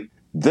supposedly,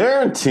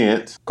 their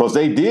intent, because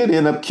they did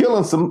end up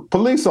killing some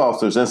police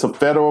officers and some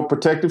Federal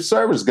Protective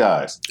Service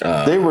guys.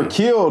 They were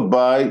killed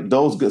by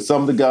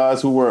some of the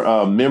guys who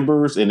were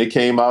members, and it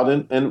came out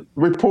in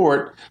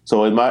report.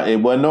 So it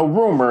wasn't no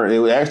rumor.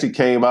 It actually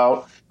came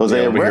out because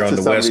they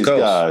arrested some of these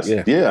guys.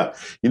 Yeah.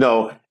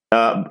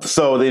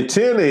 So the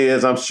intent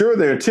is, I'm sure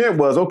their intent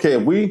was,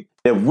 okay,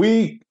 if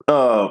we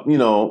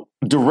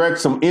direct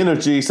some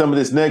energy, some of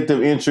this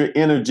negative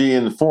energy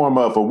in the form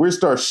of, or we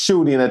start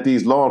shooting at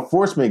these law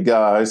enforcement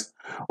guys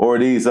or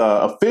these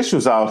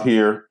officials out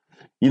here,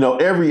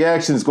 every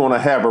action is going to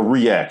have a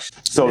reaction.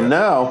 So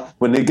now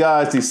when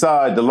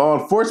the law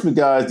enforcement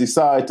guys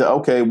decide to,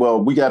 okay,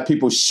 well, we got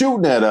people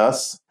shooting at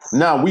us,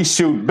 now we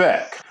shoot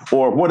back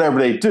or whatever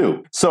they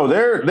do. So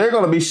they're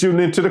going to be shooting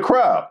into the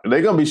crowd.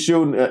 They're going to be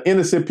shooting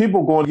innocent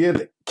people going to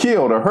get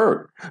killed or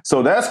hurt.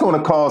 So that's going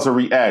to cause a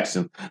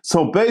reaction.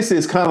 So basically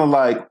it's kind of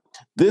like,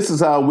 this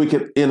is how we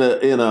could, in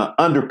a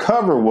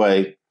undercover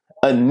way,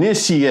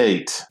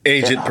 initiate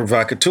agent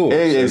provocateur.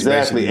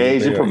 Exactly,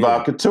 agent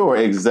provocateur.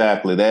 Yeah.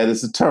 Exactly, that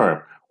is the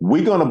term.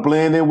 We're gonna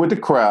blend in with the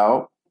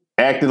crowd,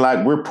 acting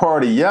like we're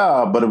part of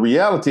y'all, but in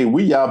reality,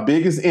 we y'all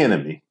biggest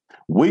enemy.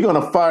 We're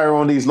gonna fire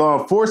on these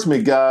law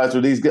enforcement guys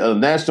or these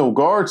National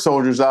Guard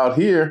soldiers out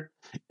here.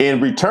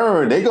 In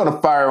return, they're gonna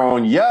fire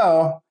on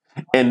y'all,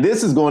 and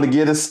this is going to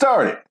get us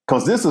started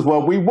because this is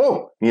what we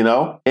want,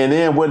 And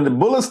then when the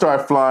bullets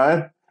start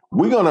flying,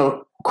 we're going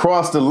to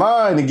cross the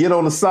line and get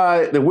on the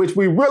side in which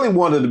we really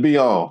wanted to be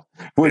on,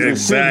 which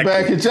is sitting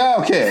back at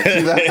y'all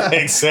cats.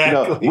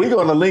 Exactly. We're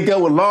going to link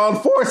up with law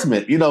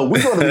enforcement. We're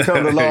going to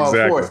become the law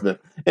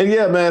enforcement. And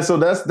yeah, man, so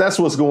that's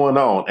what's going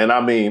on. And I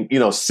mean,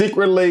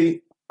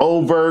 secretly,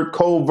 overt,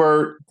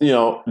 covert,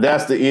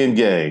 that's the end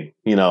game.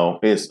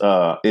 It's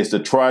to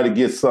try to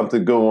get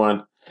something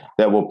going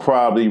that will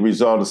probably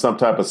result in some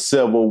type of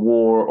civil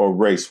war or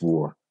race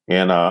war.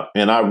 And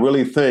I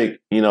really think,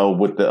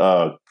 with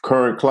the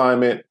current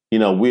climate,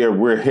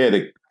 we're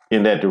headed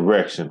in that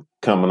direction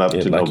coming up to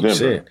like November. You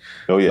said.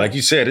 Oh yeah, like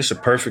you said, it's a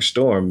perfect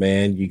storm,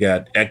 man. You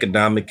got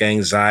economic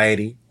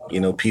anxiety,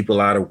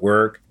 people out of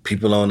work,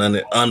 people on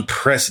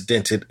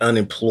unprecedented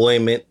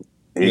unemployment,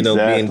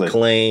 being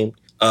claimed.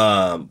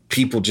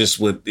 People just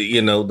with,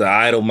 the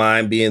idle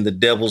mind being the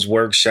devil's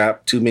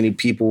workshop. Too many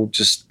people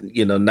just,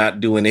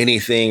 not doing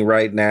anything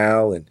right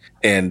now.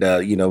 And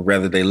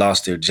whether they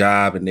lost their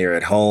job and they're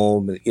at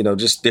home,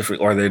 just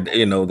different, or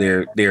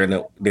they're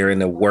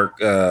in a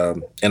work,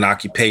 an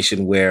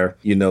occupation where,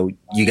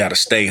 you got to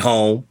stay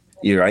home.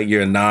 You're right.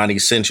 You're a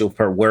non-essential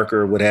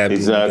worker, what have you.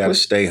 Exactly. You got to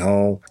stay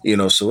home.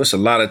 So it's a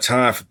lot of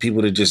time for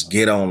people to just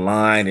get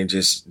online and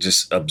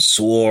just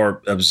observe,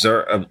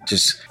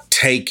 just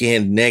take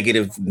in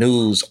negative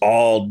news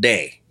all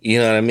day. You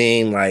know what I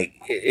mean? Like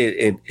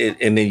it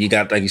and then you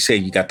got, like you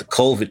said, you got the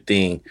COVID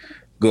thing.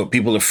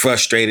 People are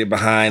frustrated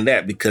behind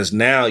that because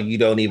now you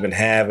don't even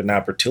have an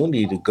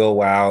opportunity to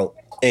go out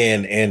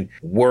and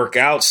work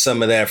out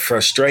some of that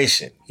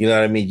frustration. You know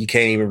what I mean? You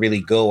can't even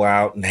really go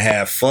out and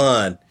have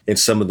fun in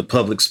some of the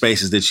public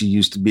spaces that you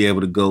used to be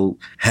able to go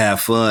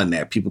have fun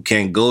at. People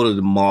can't go to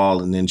the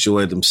mall and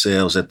enjoy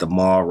themselves at the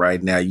mall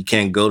right now. You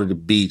can't go to the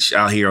beach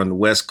out here on the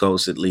West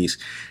Coast, at least.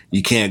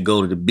 You can't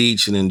go to the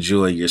beach and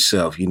enjoy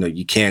yourself.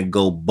 You can't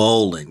go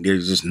bowling.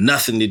 There's just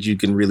nothing that you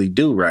can really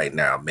do right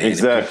now, man.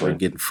 Exactly. And people are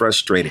getting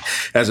frustrated.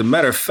 As a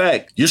matter of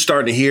fact, you're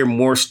starting to hear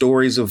more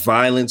stories of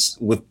violence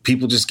with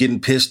people just getting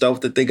pissed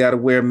off that they got to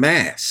wear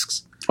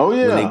masks. Oh,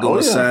 yeah. When they go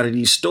inside of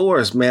these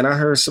stores, man. I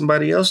heard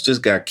somebody else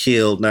just got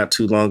killed not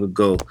too long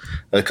ago,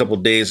 a couple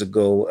of days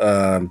ago,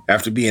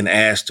 after being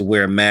asked to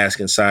wear a mask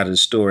inside of the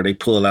store. They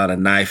pull out a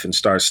knife and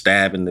start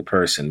stabbing the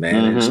person,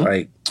 man. Mm-hmm. It's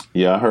like...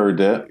 Yeah, I heard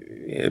that.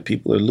 Yeah,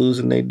 people are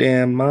losing their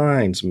damn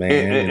minds,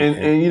 man.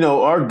 And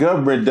our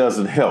government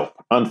doesn't help,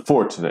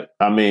 unfortunate.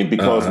 I mean,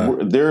 because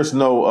there's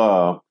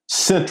no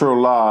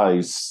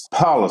centralized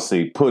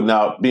policy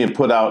being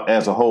put out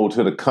as a whole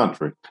to the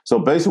country. So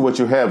basically what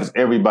you have is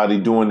everybody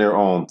doing their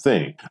own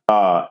thing.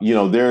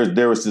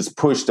 There was this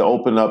push to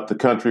open up the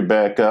country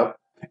back up.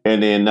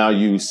 And then now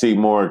you see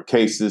more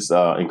cases,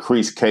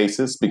 increased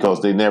cases,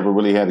 because they never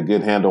really had a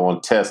good handle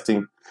on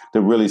testing to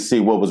really see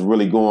what was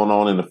really going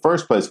on in the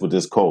first place with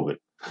this COVID.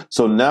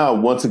 So now,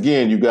 once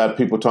again, you got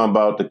people talking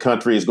about the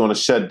country is going to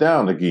shut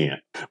down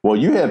again. Well,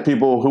 you had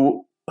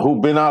people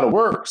who've been out of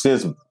work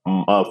since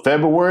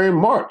February and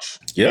March,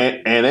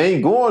 and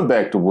ain't going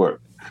back to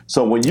work.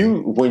 So when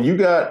you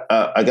got,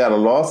 I got a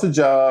loss of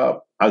job,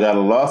 I got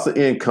a loss of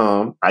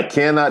income, I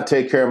cannot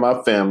take care of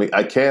my family,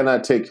 I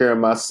cannot take care of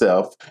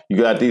myself. You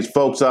got these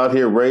folks out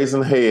here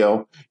raising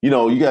hell.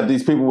 You got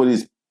these people with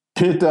this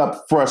pent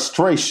up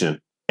frustration,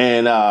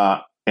 and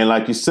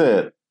like you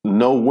said,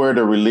 nowhere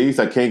to release.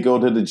 I can't go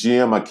to the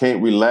gym. I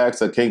can't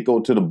relax. I can't go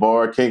to the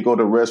bar. I can't go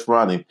to the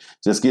restaurant and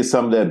just get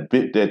some of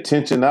that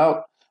tension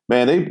out.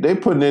 Man, they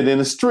putting it in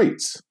the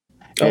streets.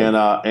 Oh.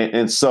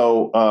 And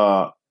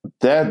so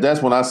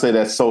that's when I say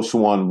that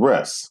social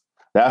unrest.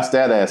 That's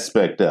that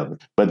aspect of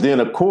it. But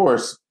then, of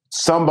course,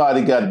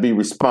 somebody got to be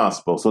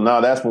responsible. So now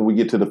that's when we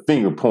get to the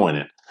finger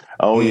pointing.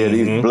 Oh, yeah,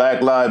 these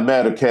Black Lives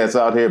Matter cats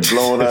out here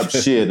blowing up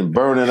shit and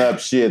burning up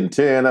shit and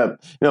tearing up,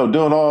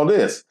 doing all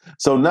this.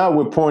 So now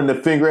we're pointing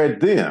the finger at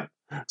them.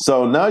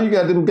 So now you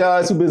got them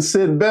guys who've been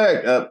sitting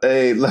back.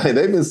 They've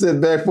been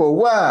sitting back for a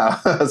while.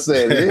 I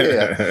said,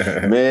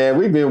 yeah, man,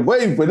 we've been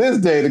waiting for this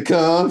day to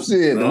come.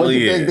 Shit, what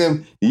you think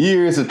them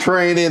years of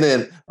training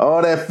and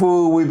all that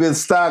food we've been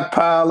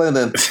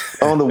stockpiling and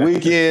on the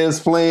weekends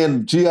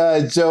playing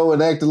G.I. Joe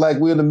and acting like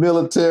we're in the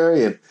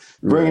military and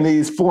bringing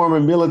these former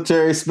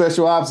military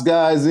special ops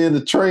guys in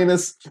to train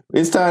us.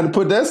 It's time to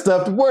put that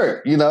stuff to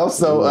work,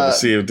 So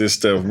see if this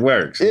stuff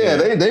works.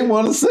 Yeah, they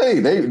want to see.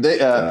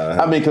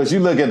 I mean, because you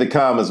look at the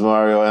comments,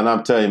 Mario, and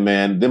I'm telling you,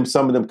 man,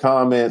 some of them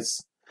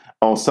comments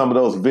on some of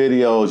those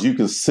videos, you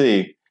can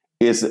see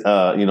it's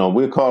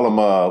we'll call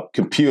them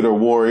computer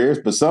warriors,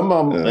 but some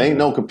of them ain't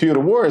no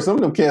computer warriors. Some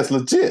of them cats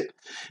legit.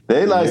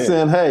 They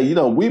saying, hey,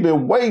 we've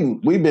been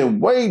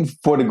waiting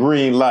for the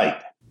green light.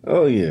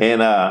 Oh,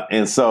 yeah.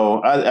 And so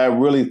I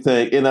really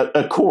think, and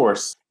of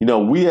course,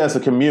 we as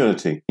a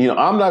community,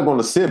 I'm not going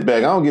to sit back.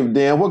 I don't give a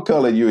damn what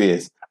color you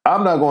is.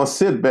 I'm not going to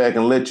sit back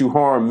and let you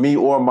harm me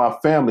or my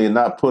family and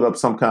not put up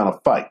some kind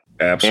of fight.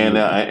 Absolutely.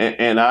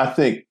 And I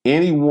think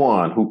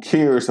anyone who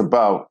cares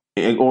about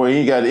or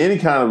ain't got any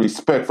kind of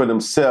respect for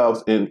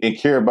themselves and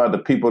care about the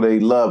people they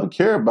love and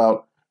care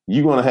about,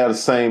 you're going to have the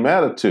same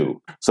attitude.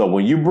 So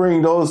when you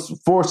bring those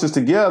forces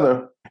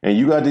together, and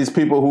you got these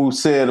people who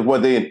said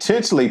what they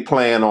intentionally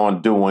plan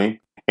on doing,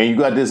 and you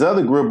got this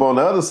other group on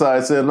the other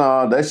side saying,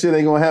 no, that shit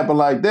ain't going to happen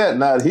like that,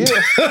 not here.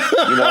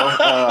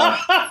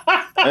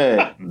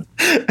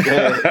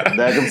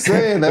 Like I'm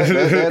saying,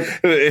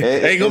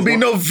 ain't going to be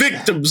no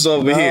victims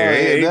over here.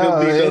 Ain't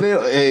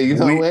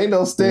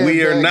no stand.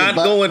 We are not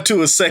going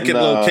to a second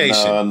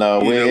location. No,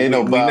 we ain't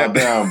no bow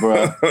down,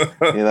 bro.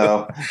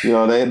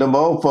 The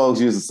old folks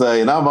used to say,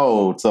 and I'm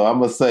old, so I'm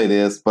going to say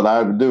this, but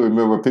I do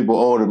remember people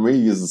older than me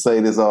used to say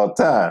this all the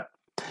time.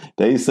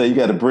 They used to say, you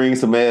got to bring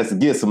some ass to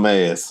get some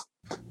ass.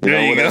 You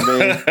know what I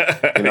mean?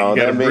 You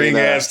got to bring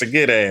ass to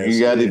get ass. You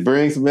got to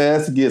bring some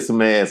ass to get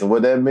some ass. And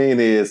what that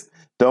means is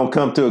don't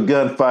come to a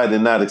gunfight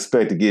and not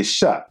expect to get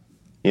shot.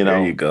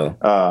 There you go.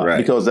 Right.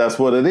 Because that's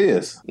what it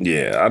is.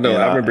 Yeah, I know.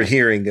 I remember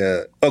hearing.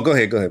 Go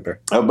ahead, bro.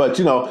 But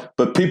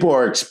people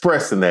are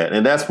expressing that,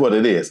 and that's what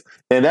it is,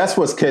 and that's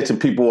what's catching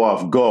people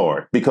off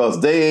guard because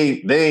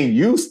they ain't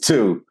used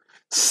to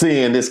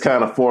seeing this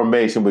kind of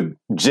formation with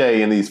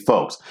Jay and these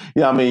folks.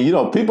 People have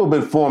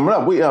been forming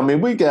up. We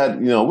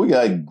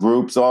got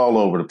groups all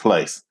over the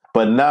place,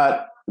 but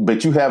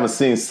you haven't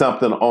seen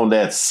something on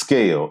that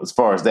scale as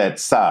far as that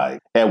side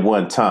at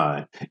one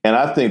time. And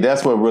I think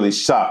that's what really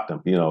shocked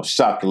them,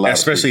 shocked a lot.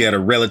 Especially at a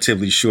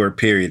relatively short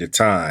period of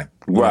time.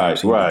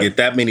 Right. Get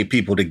that many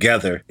people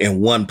together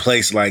in one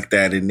place like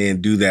that and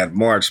then do that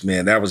march,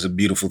 man, that was a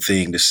beautiful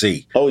thing to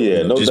see. Oh,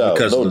 yeah, no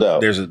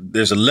doubt.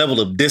 There's a level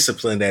of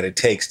discipline that it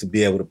takes to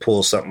be able to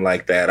pull something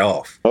like that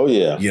off. Oh,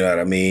 yeah. You know what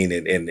I mean?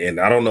 And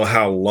I don't know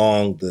how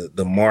long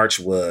the march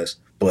was,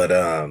 but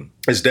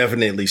it's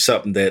definitely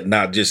something that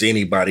not just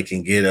anybody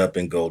can get up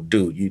and go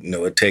do.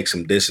 It takes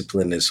some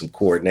discipline and some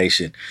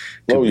coordination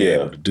to be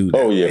able to do that.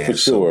 Oh, yeah, man.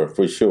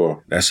 for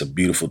sure. That's a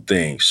beautiful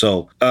thing.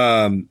 So,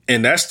 and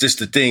that's just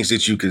the things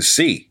that you can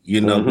see,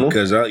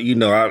 because,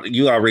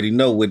 you already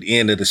know what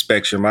end of the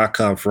spectrum I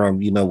come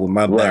from, what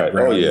my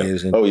background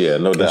is. And,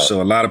 no doubt.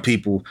 So a lot of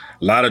people,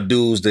 a lot of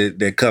dudes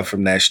that come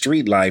from that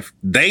street life,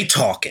 they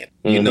talking.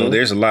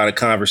 There's a lot of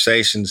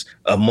conversations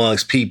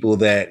amongst people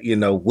that,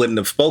 wouldn't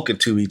have spoken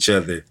to each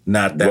other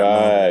not that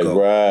long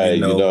ago. Right.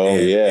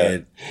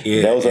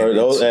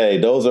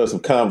 Those are some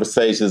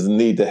conversations that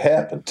need to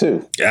happen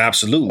too.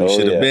 Absolutely.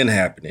 Should have been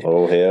happening.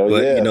 Oh, hell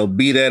yeah. But,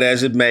 be that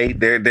as it may,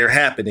 they're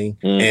happening.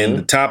 And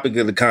the topic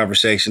of the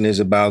conversation is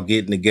about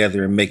getting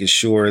together and making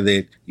sure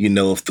that,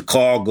 if the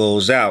call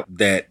goes out,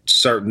 that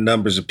certain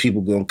numbers of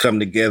people going to come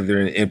together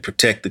and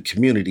protect the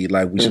community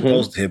like we're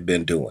supposed to have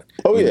been doing.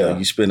 Oh, yeah.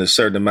 You spend a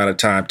certain amount of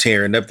time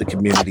tearing up the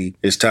community.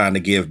 It's time to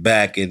give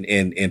back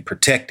and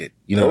protect it.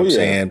 You know what I'm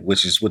saying?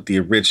 Which is what the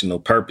original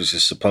purpose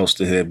is supposed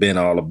to have been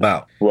all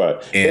about. Right.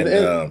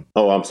 And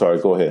I'm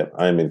sorry. Go ahead.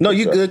 I mean, no,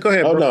 you good. Go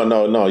ahead. Oh, bro.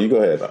 No. You go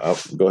ahead.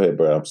 Go ahead,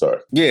 bro. I'm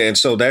sorry. Yeah, and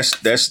so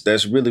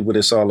that's really what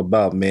it's all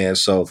about, man.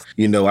 So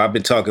I've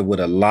been talking with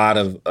a lot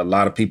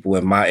of people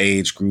in my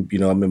age group.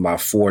 I'm in my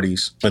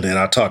 40s, and then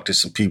I talk to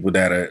some people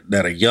that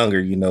are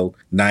younger.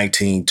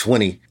 19,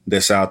 20.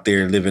 That's out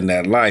there living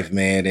that life,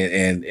 man,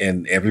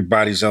 and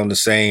everybody's on the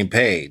same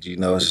page.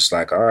 It's just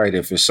like, all right,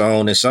 if it's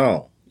on, it's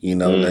on.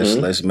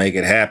 Let's make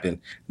it happen.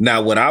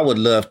 Now, what I would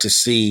love to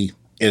see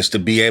is to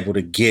be able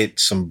to get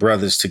some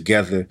brothers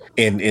together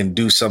and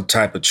do some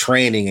type of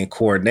training and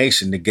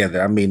coordination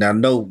together. I mean, I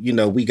know,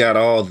 we got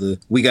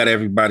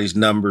everybody's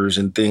numbers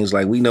and things,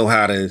 like we know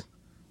how to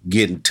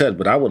get in touch,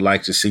 but I would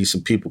like to see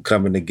some people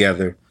coming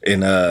together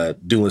and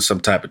doing some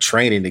type of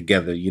training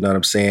together. You know what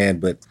I'm saying?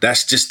 But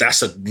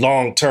that's a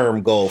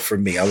long-term goal for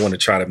me. I want to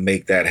try to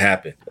make that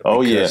happen.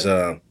 Oh, because,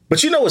 yeah.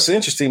 But what's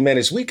interesting, man,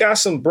 is we got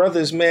some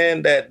brothers,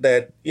 man,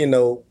 that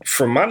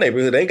from my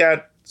neighborhood, they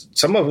got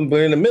some of them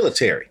were in the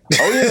military.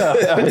 Oh yeah,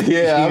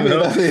 yeah.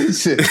 Shit.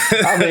 See,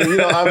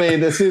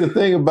 the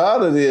thing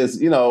about it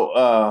is, you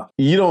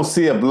don't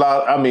see a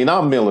lot. I mean,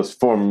 I'm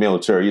former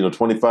military.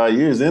 25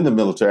 years in the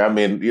military. I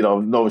mean,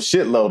 know a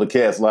shitload of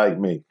cats like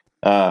me,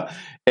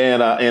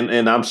 and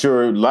I'm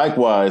sure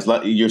likewise,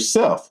 like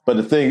yourself. But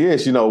the thing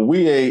is,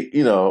 we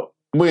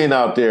ain't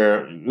out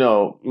there,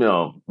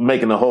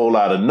 making a whole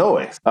lot of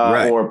noise,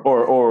 right.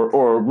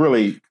 or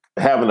really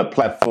having a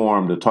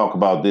platform to talk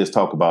about this,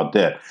 talk about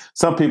that.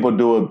 Some people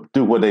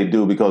do what they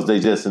do because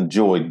they just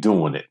enjoy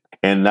doing it,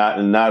 and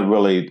not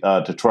really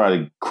to try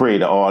to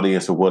create an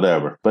audience or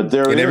whatever. But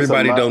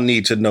everybody don't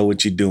need to know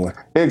what you're doing.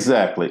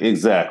 Exactly.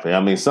 I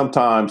mean,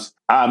 sometimes.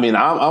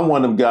 I'm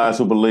one of them guys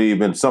who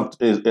believe in some,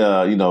 they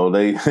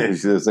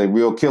say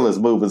real killers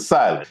moving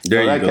silent,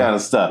 that kind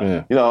of stuff,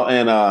 yeah.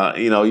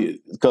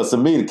 because to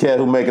me, the cat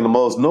who making the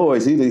most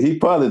noise, he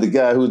probably the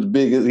guy who's the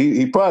biggest,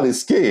 he probably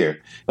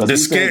scared. The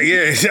scared,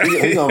 yeah.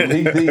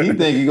 he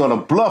think he's going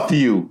to bluff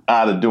you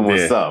out of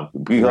doing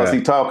something because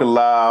he talking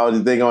loud,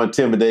 they going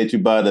to intimidate you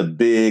by the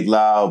big,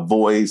 loud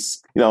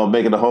voice,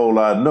 making a whole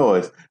lot of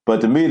noise. But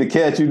to me, the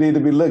cat you need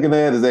to be looking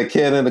at is that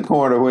cat in the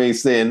corner who ain't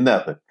saying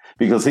nothing.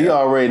 Because he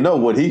already know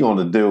what he going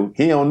to do.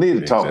 He don't need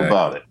to talk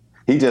about it.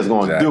 He just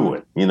going to do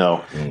it,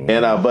 Mm-hmm.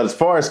 And but as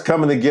far as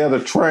coming together,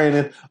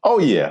 training, oh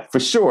yeah, for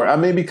sure. I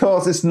mean,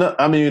 because it's not.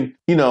 I mean,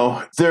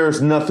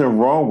 there's nothing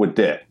wrong with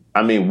that.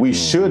 I mean, we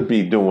should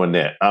be doing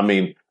that. I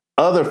mean,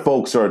 other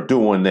folks are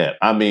doing that.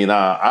 I mean,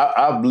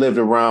 I've lived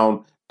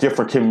around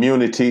different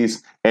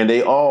communities, and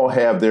they all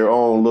have their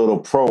own little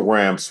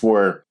programs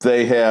where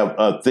they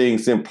have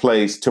things in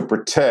place to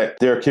protect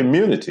their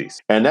communities,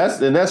 and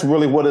that's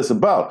really what it's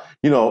about.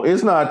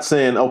 It's not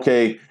saying,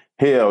 okay,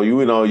 hell,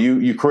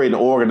 you create an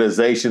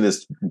organization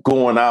that's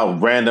going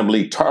out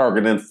randomly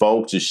targeting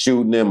folks or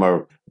shooting them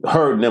or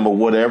hurting them or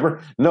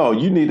whatever. No,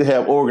 you need to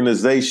have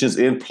organizations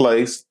in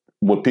place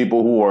with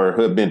people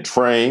who have been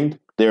trained,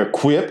 they're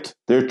equipped,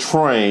 they're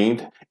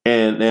trained.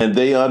 And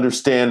they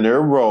understand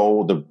their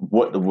role, the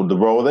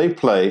role they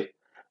play,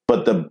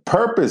 but the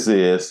purpose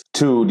is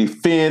to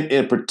defend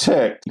and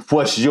protect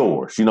what's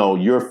yours.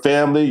 Your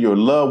family, your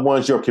loved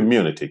ones, your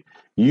community.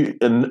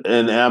 And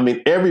I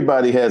mean,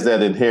 everybody has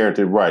that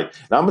inherited right.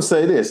 And I'm gonna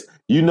say this: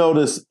 you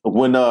notice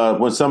when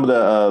some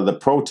of the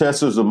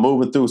protesters are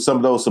moving through some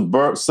of those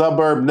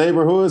suburb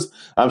neighborhoods,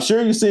 I'm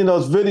sure you've seen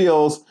those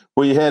videos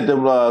where you had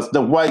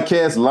them white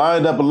cats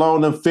lined up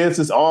along them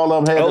fences. All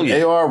of them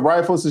had AR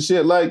rifles and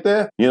shit like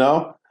that.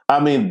 I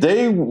mean,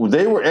 they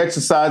were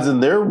exercising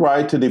their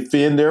right to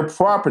defend their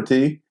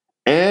property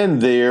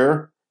and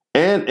their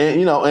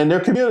their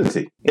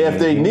community if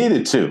they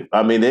needed to.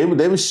 I mean, they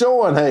were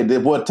showing, hey,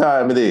 what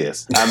time it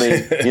is.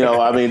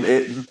 I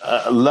mean,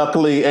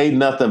 luckily ain't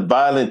nothing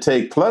violent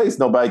take place.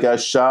 Nobody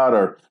got shot,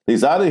 or at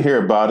least I didn't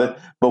hear about it.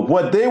 But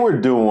what they were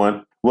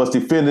doing was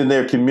defending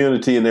their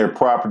community and their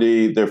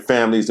property, their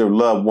families, their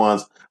loved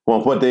ones,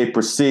 from what they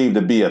perceived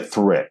to be a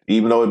threat.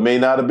 Even though it may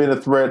not have been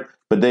a threat,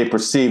 but they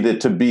perceived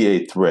it to be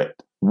a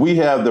threat. We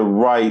have the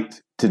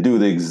right to do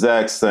the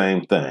exact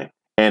same thing.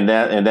 And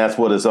that's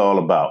what it's all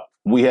about.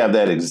 We have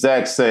that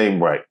exact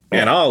same right.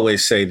 And I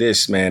always say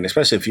this, man,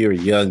 especially if you're a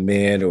young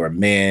man or a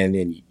man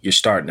and you're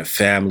starting a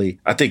family,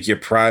 I think your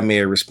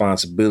primary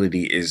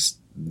responsibility is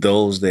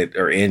those that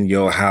are in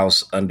your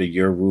house, under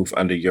your roof,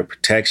 under your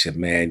protection,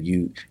 man.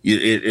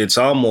 It's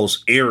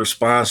almost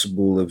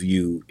irresponsible of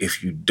you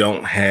if you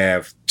don't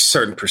have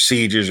certain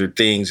procedures or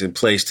things in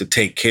place to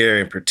take care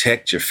and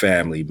protect your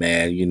family,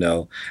 man.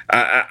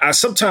 I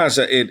sometimes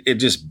it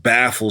just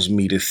baffles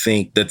me to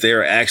think that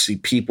there are actually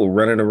people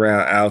running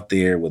around out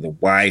there with a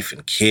wife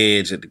and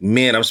kids and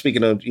men. I'm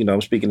speaking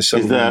to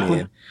some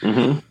men.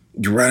 Mm-hmm.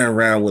 You're running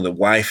around with a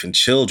wife and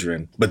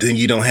children, but then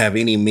you don't have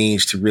any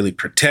means to really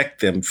protect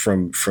them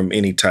from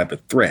any type of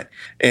threat.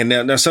 And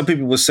now some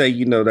people will say,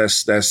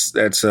 that's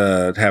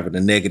having a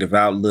negative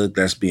outlook,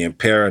 that's being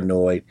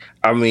paranoid.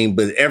 I mean,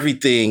 but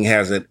everything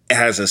has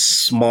a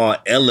small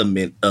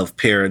element of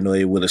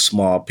paranoia with a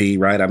small p,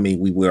 right? I mean,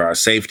 we wear our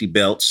safety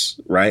belts,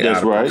 right?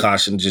 That's right.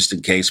 Precaution, just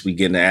in case we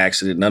get in an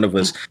accident. None of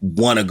us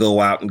want to go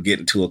out and get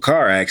into a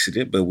car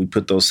accident, but we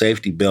put those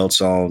safety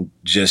belts on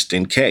just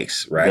in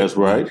case, right? That's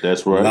right.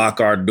 That's right. Lock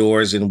our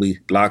doors and we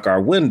lock our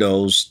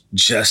windows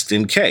just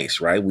in case,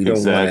 right? We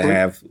don't want to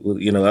have,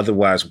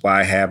 otherwise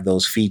why have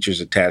those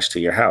features attached to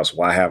your house?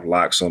 Why have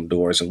locks on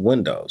doors and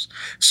windows?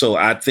 So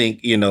I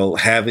think,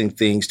 having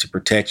things to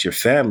protect your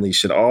family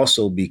should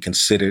also be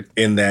considered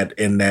in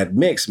that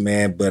mix,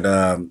 man. But,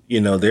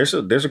 there's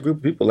a group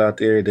of people out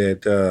there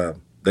that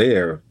they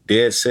are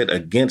dead set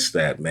against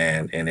that,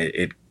 man. And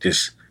it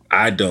just,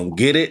 I don't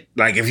get it.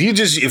 Like if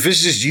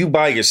it's just you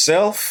by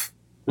yourself,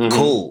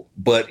 cool.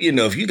 But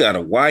if you got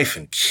a wife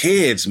and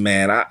kids,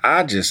 man,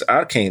 I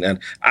can't.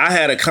 I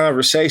had a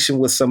conversation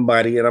with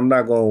somebody, and I'm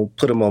not going to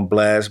put them on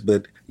blast,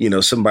 but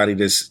somebody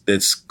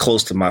that's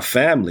close to my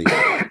family.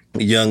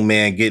 A young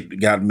man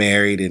got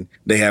married and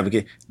they have a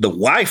kid. The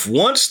wife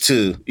wants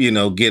to,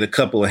 get a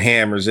couple of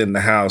hammers in the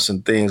house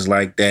and things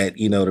like that,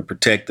 to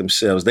protect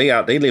themselves.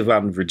 They live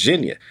out in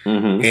Virginia.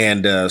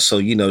 And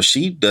so,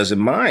 she doesn't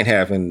mind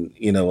having,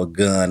 a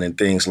gun and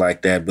things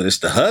like that. But it's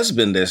the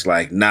husband that's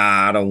like,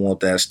 nah, I don't want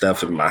that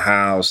stuff in my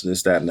house,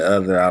 this, that, and the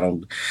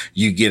other.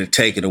 You get it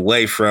taken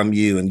away from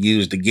you and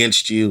used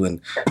against you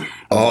and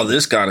all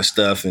this kind of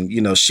stuff.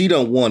 And, she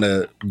don't want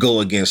to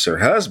go against her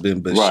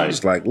husband, but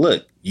she's like,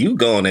 look, you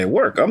going at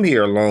work. I'm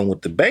here alone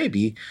with the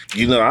baby.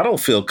 I don't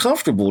feel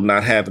comfortable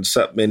not having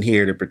something in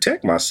here to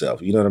protect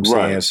myself. You know what I'm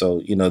saying?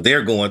 So,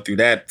 they're going through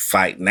that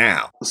fight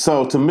now.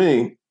 So to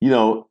me,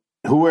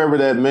 whoever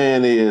that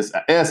man is,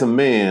 as a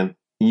man,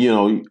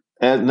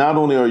 not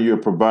only are you a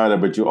provider,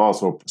 but you're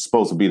also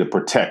supposed to be the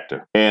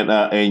protector.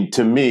 And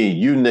to me,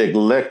 you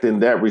neglecting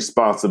that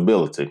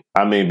responsibility.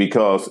 I mean,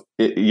 because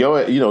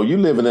you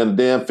living in a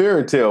damn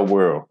fairy tale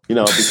world.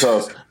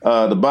 Because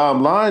the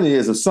bottom line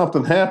is, if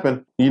something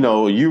happened,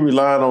 you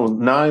relying on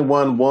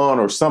 911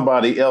 or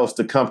somebody else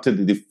to come to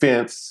the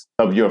defense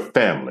of your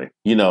family.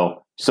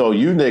 So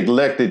you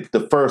neglected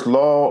the first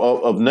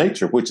law of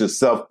nature, which is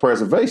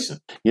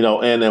self-preservation.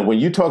 And when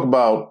you talk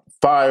about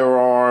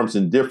firearms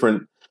and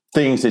different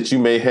things that you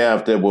may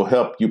have that will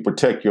help you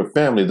protect your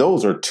family,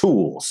 those are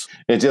tools.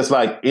 And just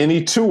like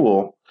any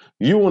tool,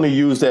 you want to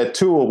use that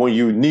tool when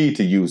you need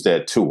to use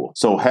that tool.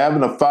 So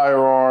having a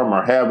firearm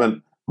or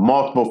having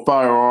multiple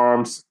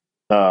firearms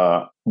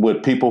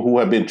with people who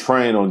have been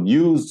trained on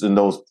using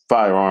those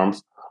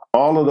firearms,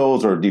 all of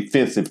those are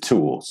defensive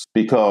tools.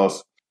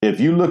 Because if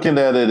you're looking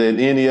at it in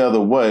any other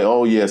way,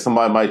 oh yeah,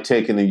 somebody might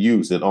take it and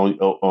use it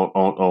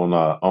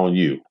on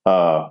you.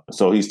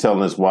 So he's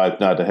telling his wife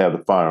not to have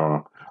the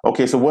firearm.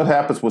 Okay, so what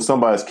happens when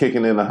somebody's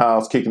kicking in the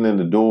house, kicking in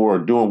the door, or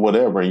doing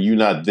whatever, and you're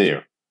not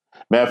there?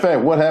 Matter of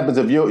fact, what happens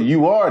if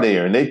you are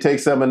there and they take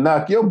something and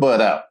knock your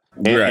butt out?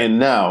 And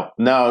now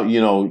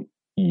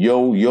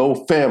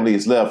your family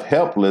is left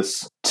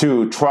helpless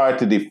to try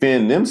to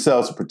defend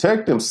themselves, to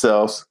protect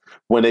themselves,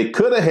 when they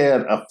could have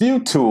had a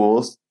few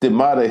tools that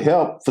might have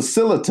helped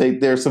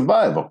facilitate their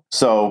survival.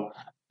 So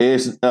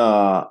it's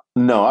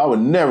no, I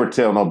would never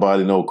tell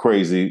nobody no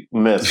crazy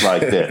mess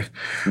like that.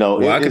 No,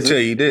 well, I can tell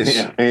you this.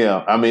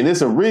 Yeah. I mean, it's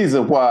a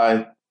reason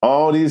why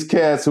all these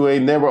cats who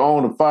ain't never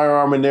owned a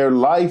firearm in their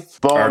life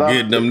are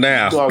getting them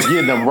now. Are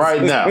getting them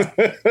right now.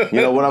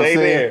 You know what I'm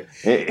saying?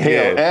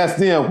 Hell, ask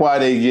them why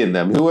they getting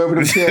them. Whoever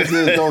the cats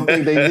is don't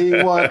think they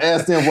need one.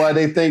 Ask them why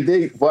these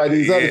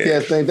other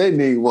cats think they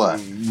need one.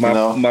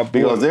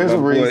 Because there's a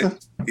reason.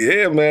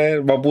 Yeah,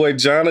 man. My boy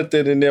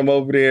Jonathan and them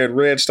over there at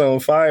Redstone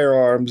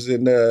Firearms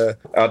and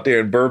out there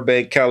in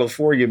Burbank,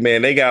 California,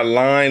 man, they got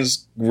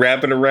lines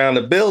wrapping around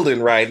the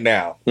building right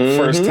now.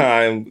 First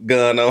time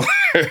gun owner.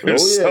 Oh, yeah.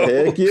 So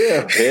heck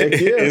yeah.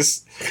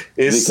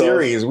 It's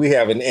serious. We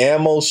having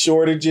ammo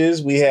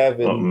shortages. We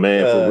having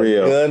for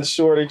real. Gun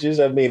shortages.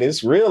 I mean,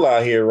 it's real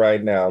out here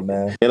right now,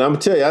 man. And I'm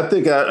telling you, I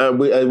think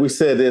we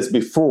said this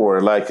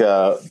before, like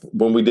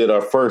when we did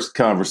our first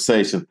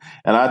conversation.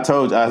 And I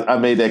told you, I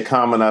made that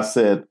comment. I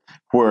said,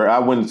 where I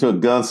went into a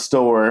gun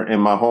store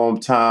in my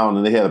hometown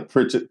and they had a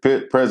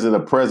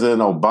President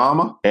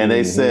Obama. And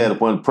they said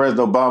when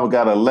President Obama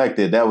got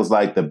elected, that was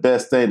like the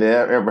best thing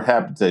that ever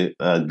happened to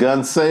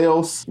gun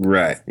sales.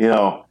 Right.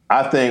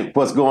 I think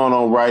what's going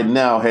on right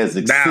now has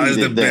exceeded now is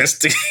the that.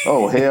 Best thing.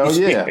 Oh, hell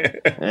yeah.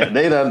 And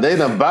they done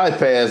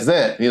bypassed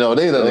that. They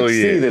done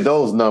exceeded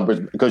those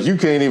numbers because you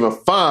can't even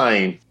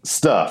find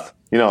stuff,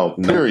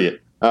 period.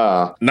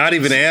 Not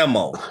even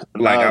ammo.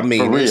 I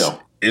mean, for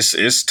real.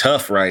 It's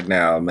tough right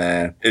now,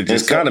 man. It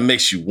just kind of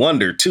makes you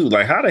wonder too.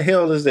 Like, how the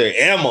hell is there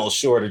ammo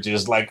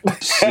shortages? Like,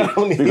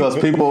 because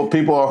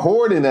people are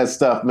hoarding that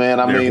stuff, man.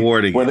 They're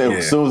hoarding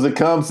as soon as it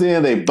comes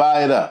in, they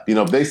buy it up.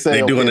 They say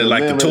they're doing it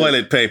like the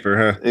toilet paper,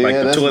 huh? Like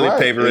the toilet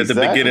paper at the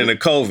beginning of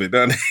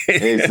COVID.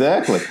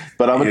 Exactly.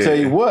 But I'm gonna tell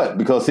you what,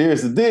 because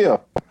here's the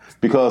deal.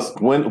 Because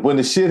when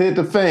the shit hit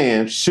the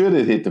fan, should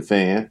it hit the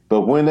fan?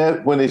 But when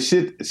the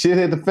shit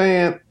hit the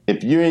fan,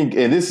 if you ain't,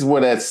 and this is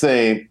where that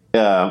saying,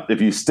 if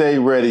you stay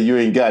ready, you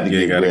ain't got to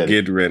get ready. You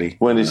get ready.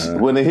 When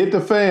it hit the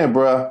fan,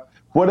 bruh,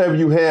 whatever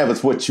you have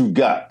is what you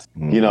got.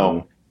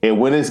 And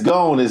when it's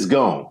gone, it's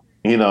gone.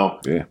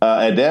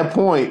 At that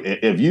point,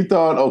 if you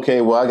thought,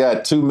 okay, well, I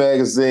got 2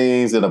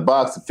 magazines and a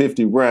box of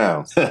 50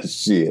 rounds,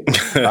 shit.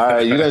 All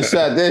right, you done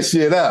shot that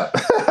shit out.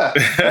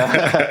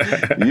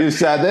 You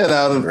shot that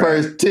out in the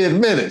first 10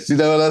 minutes. You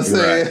know what I'm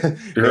saying?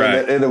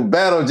 Right. And the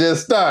battle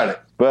just started.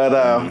 But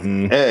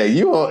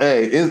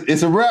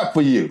it's a wrap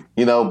for you.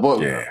 That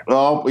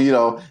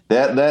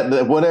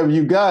whatever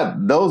you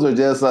got, those are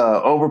just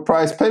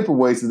overpriced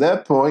paperweights at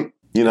that point.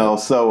 You know,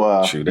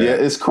 so yeah,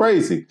 it's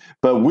crazy.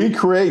 But we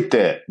create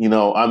that. You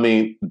know, I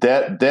mean,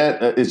 that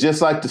is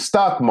just like the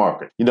stock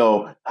market. You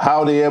know,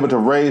 how they able to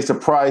raise the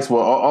price?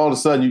 Well, all of a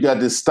sudden you got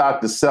this stock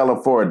that's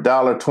selling for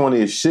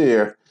 $1.20 a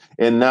share,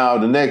 and now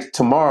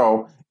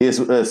tomorrow it's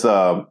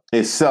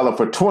selling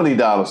for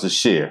 $20 a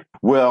share.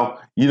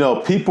 Well, you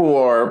know, people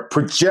are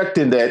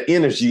projecting that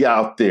energy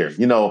out there.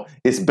 You know,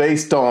 it's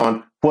based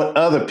on what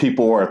other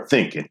people are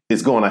thinking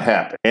is going to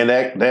happen. And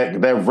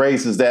that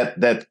raises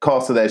that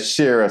cost of that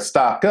share of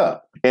stock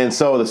up. And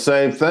so the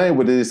same thing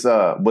with this,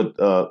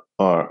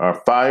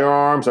 our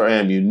firearms, our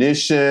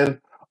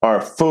ammunition,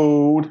 our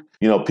food.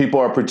 You know, people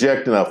are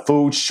projecting a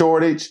food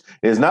shortage.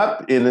 It's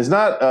not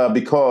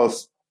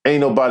because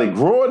ain't nobody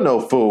growing no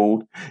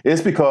food.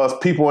 It's because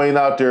people ain't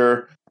out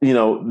there. You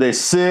know, they're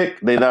sick.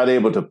 They're not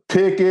able to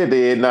pick it.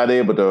 They're not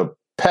able to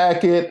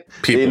pack it.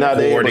 They're not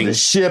able to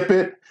ship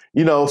it.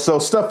 You know, so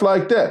stuff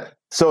like that.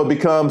 So it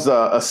becomes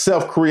a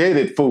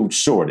self-created food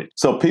shortage.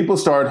 So people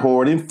start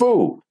hoarding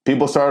food.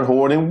 People start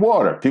hoarding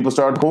water. People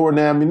start hoarding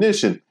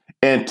ammunition,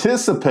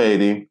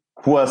 anticipating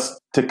what's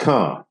to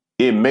come.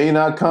 It may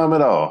not come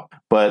at all,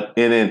 but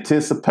in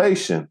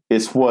anticipation,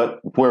 it's where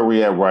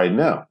we're at right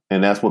now.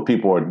 And that's what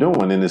people are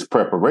doing in this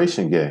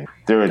preparation game.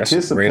 They're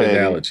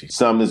anticipating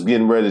something that's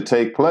getting ready to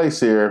take place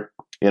here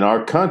in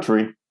our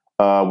country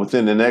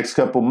within the next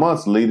couple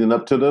months leading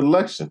up to the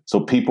election.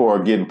 So people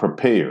are getting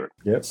prepared.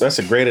 Yep, that's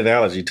a great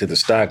analogy to the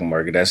stock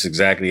market. That's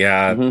exactly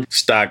how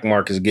stock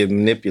markets get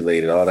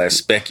manipulated. All that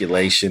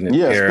speculation and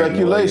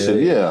speculation.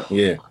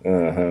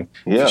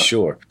 For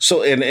sure.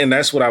 So, and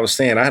that's what I was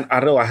saying. I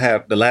know I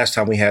have the last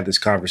time we had this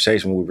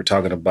conversation when we were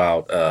talking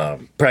about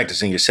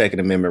practicing your Second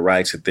Amendment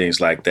rights and things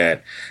like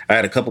that. I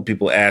had a couple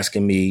people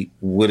asking me,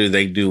 what do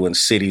they do in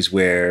cities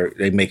where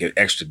they make it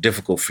extra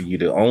difficult for you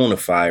to own a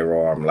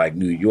firearm, like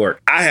New York?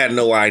 I had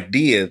no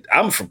idea.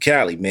 I'm from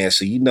Cali, man,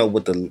 so you know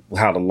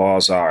how the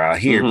laws are out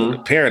here. But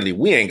apparently,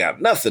 we ain't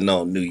got nothing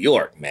on New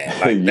York, man.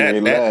 Like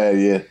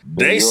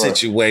their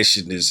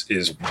situation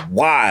is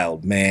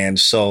wild, man.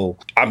 So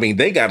I mean,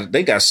 they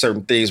got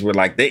certain things where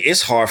like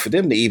it's hard for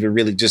them to even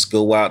really just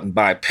go out and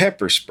buy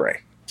pepper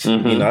spray. You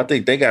know, I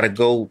think they got to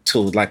go to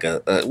like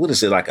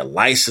a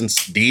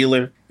licensed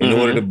dealer in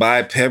order to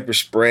buy pepper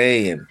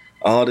spray and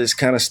all this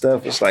kind of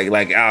stuff. It's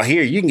like out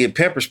here, you can get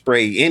pepper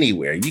spray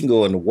anywhere. You can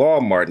go into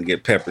Walmart and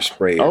get pepper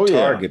spray or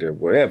Target or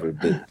wherever.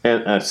 But,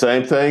 and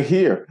same thing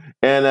here.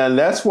 And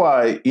that's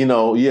why, you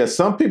know,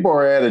 some people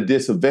are at a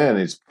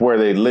disadvantage where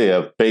they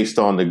live based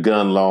on the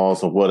gun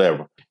laws or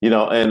whatever, you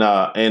know,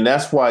 and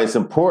that's why it's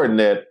important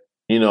that,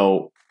 you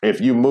know, if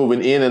you're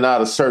moving in and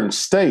out of certain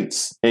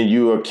states and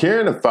you are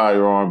carrying a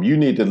firearm, you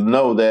need to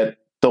know that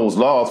those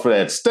laws for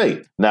that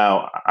state.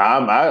 Now,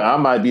 I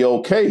might be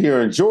okay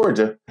here in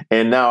Georgia,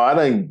 and now I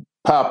done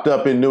popped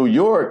up in New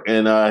York,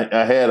 and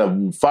I had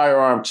a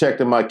firearm checked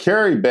in my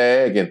carry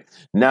bag, and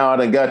now I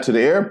done got to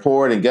the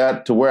airport and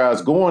got to where I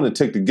was going and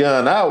took the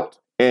gun out.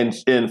 And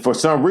for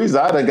some reason,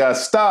 I done got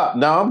stopped.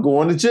 Now I'm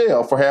going to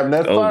jail for having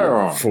that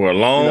firearm. For a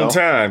long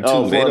time,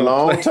 too. For a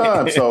long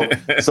time.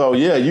 So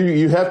yeah,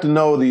 you have to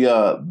know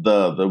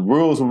the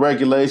rules and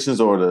regulations,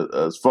 or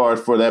as far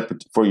as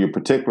for your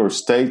particular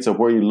states or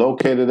where you're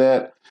located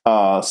at.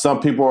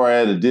 Some people are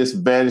at a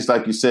disadvantage,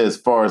 like you said, as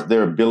far as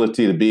their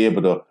ability to be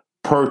able to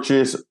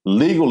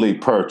legally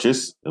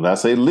purchase, and I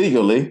say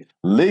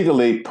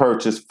legally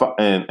purchase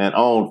and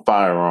own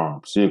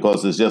firearms,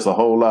 because there's just a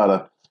whole lot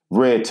of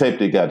red tape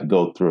they got to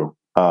go through.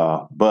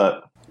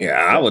 But yeah,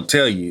 I would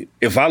tell you,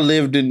 if I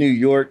lived in New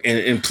York,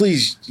 and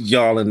please,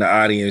 y'all in the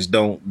audience,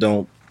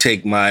 don't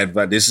take my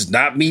advice. This is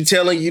not me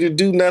telling you to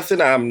do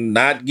nothing. I'm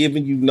not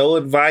giving you no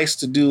advice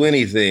to do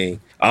anything.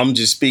 I'm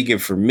just speaking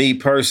for me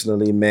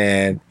personally,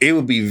 man. It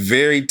would be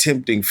very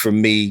tempting for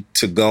me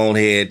to go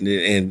ahead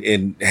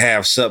and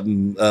have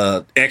something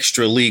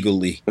extra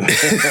legally.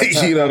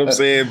 You know what I'm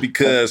saying?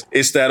 Because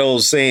it's that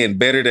old saying,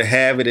 better to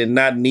have it and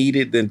not need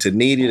it than to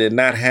need it and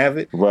not have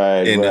it.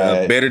 Right, and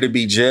better to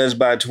be judged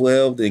by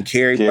 12 than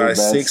carried by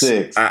 6.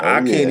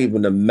 I can't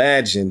even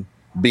imagine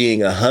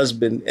being a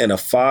husband and a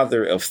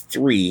father of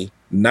 3,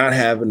 not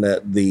having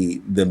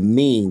the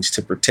means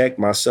to protect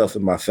myself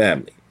and my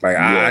family. Like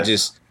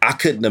I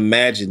couldn't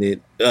imagine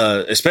it,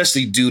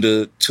 especially due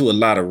to a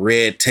lot of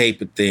red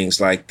tape and things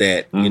like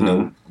that. You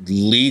know,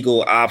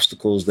 legal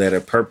obstacles that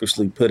are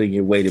purposely put in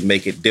your way to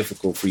make it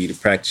difficult for you to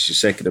practice your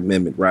Second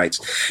Amendment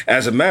rights.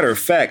 As a matter of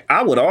fact,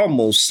 I would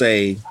almost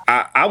say,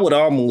 I would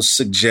almost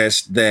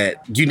suggest that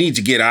you need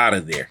to get out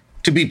of there.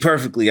 To be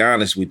perfectly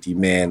honest with you,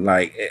 man,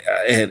 like,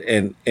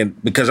 and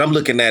because I'm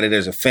looking at it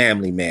as a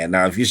family, man.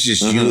 Now, if it's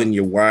just you and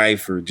your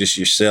wife or just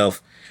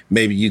yourself,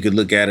 maybe you could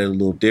look at it a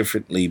little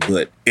differently.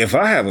 But if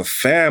I have a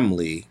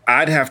family,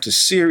 I'd have to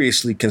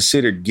seriously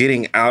consider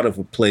getting out of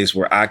a place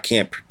where I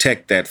can't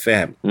protect that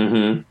family.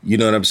 Mm-hmm. You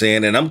know what I'm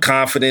saying? And I'm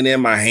confident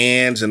in my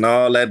hands and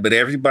all that, but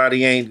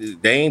everybody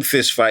ain't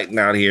fist fighting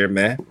out here,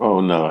 man.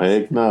 Oh no,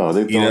 heck no.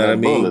 They you know what I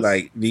mean? bullets.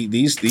 Like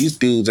these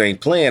dudes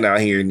ain't playing out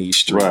here in these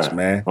streets, Right.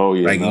 man. Oh,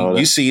 yeah, Like no,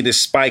 you see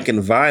this spike in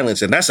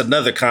violence, and that's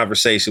another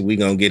conversation we're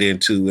gonna get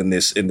into in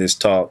this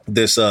talk.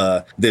 This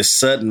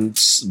sudden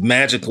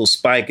magical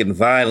spike in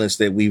violence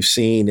that we've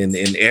seen in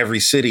every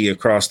city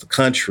across the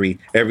country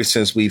ever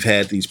since we've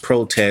had these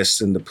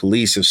protests and the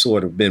police have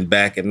sort of been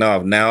backing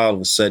off. Now all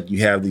of a sudden you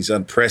have these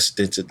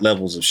unprecedented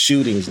levels of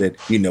shootings that,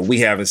 you know, we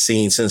haven't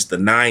seen since the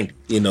 90s,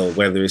 you know,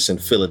 whether it's in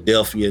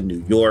Philadelphia,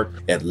 New York,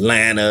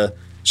 Atlanta,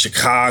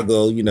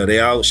 Chicago. You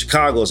know,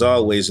 Chicago's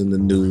always in the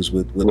news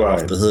with Right.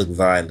 off the hook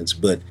violence,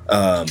 but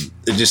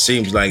it just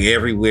seems like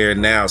everywhere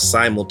now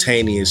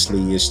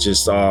simultaneously it's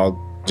just all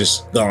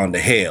just gone to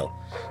hell.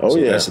 Oh, So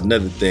yeah. that's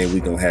another thing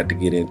we're gonna have to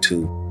get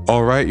into.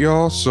 All right,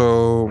 y'all.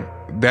 So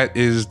that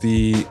is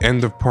the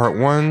end of part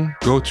 1.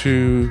 Go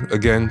to,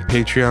 again,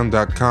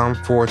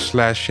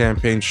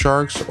 patreon.com/Champagne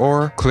Sharks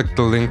or click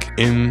the link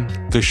in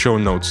the show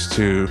notes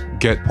to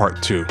get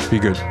part 2. Be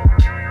good.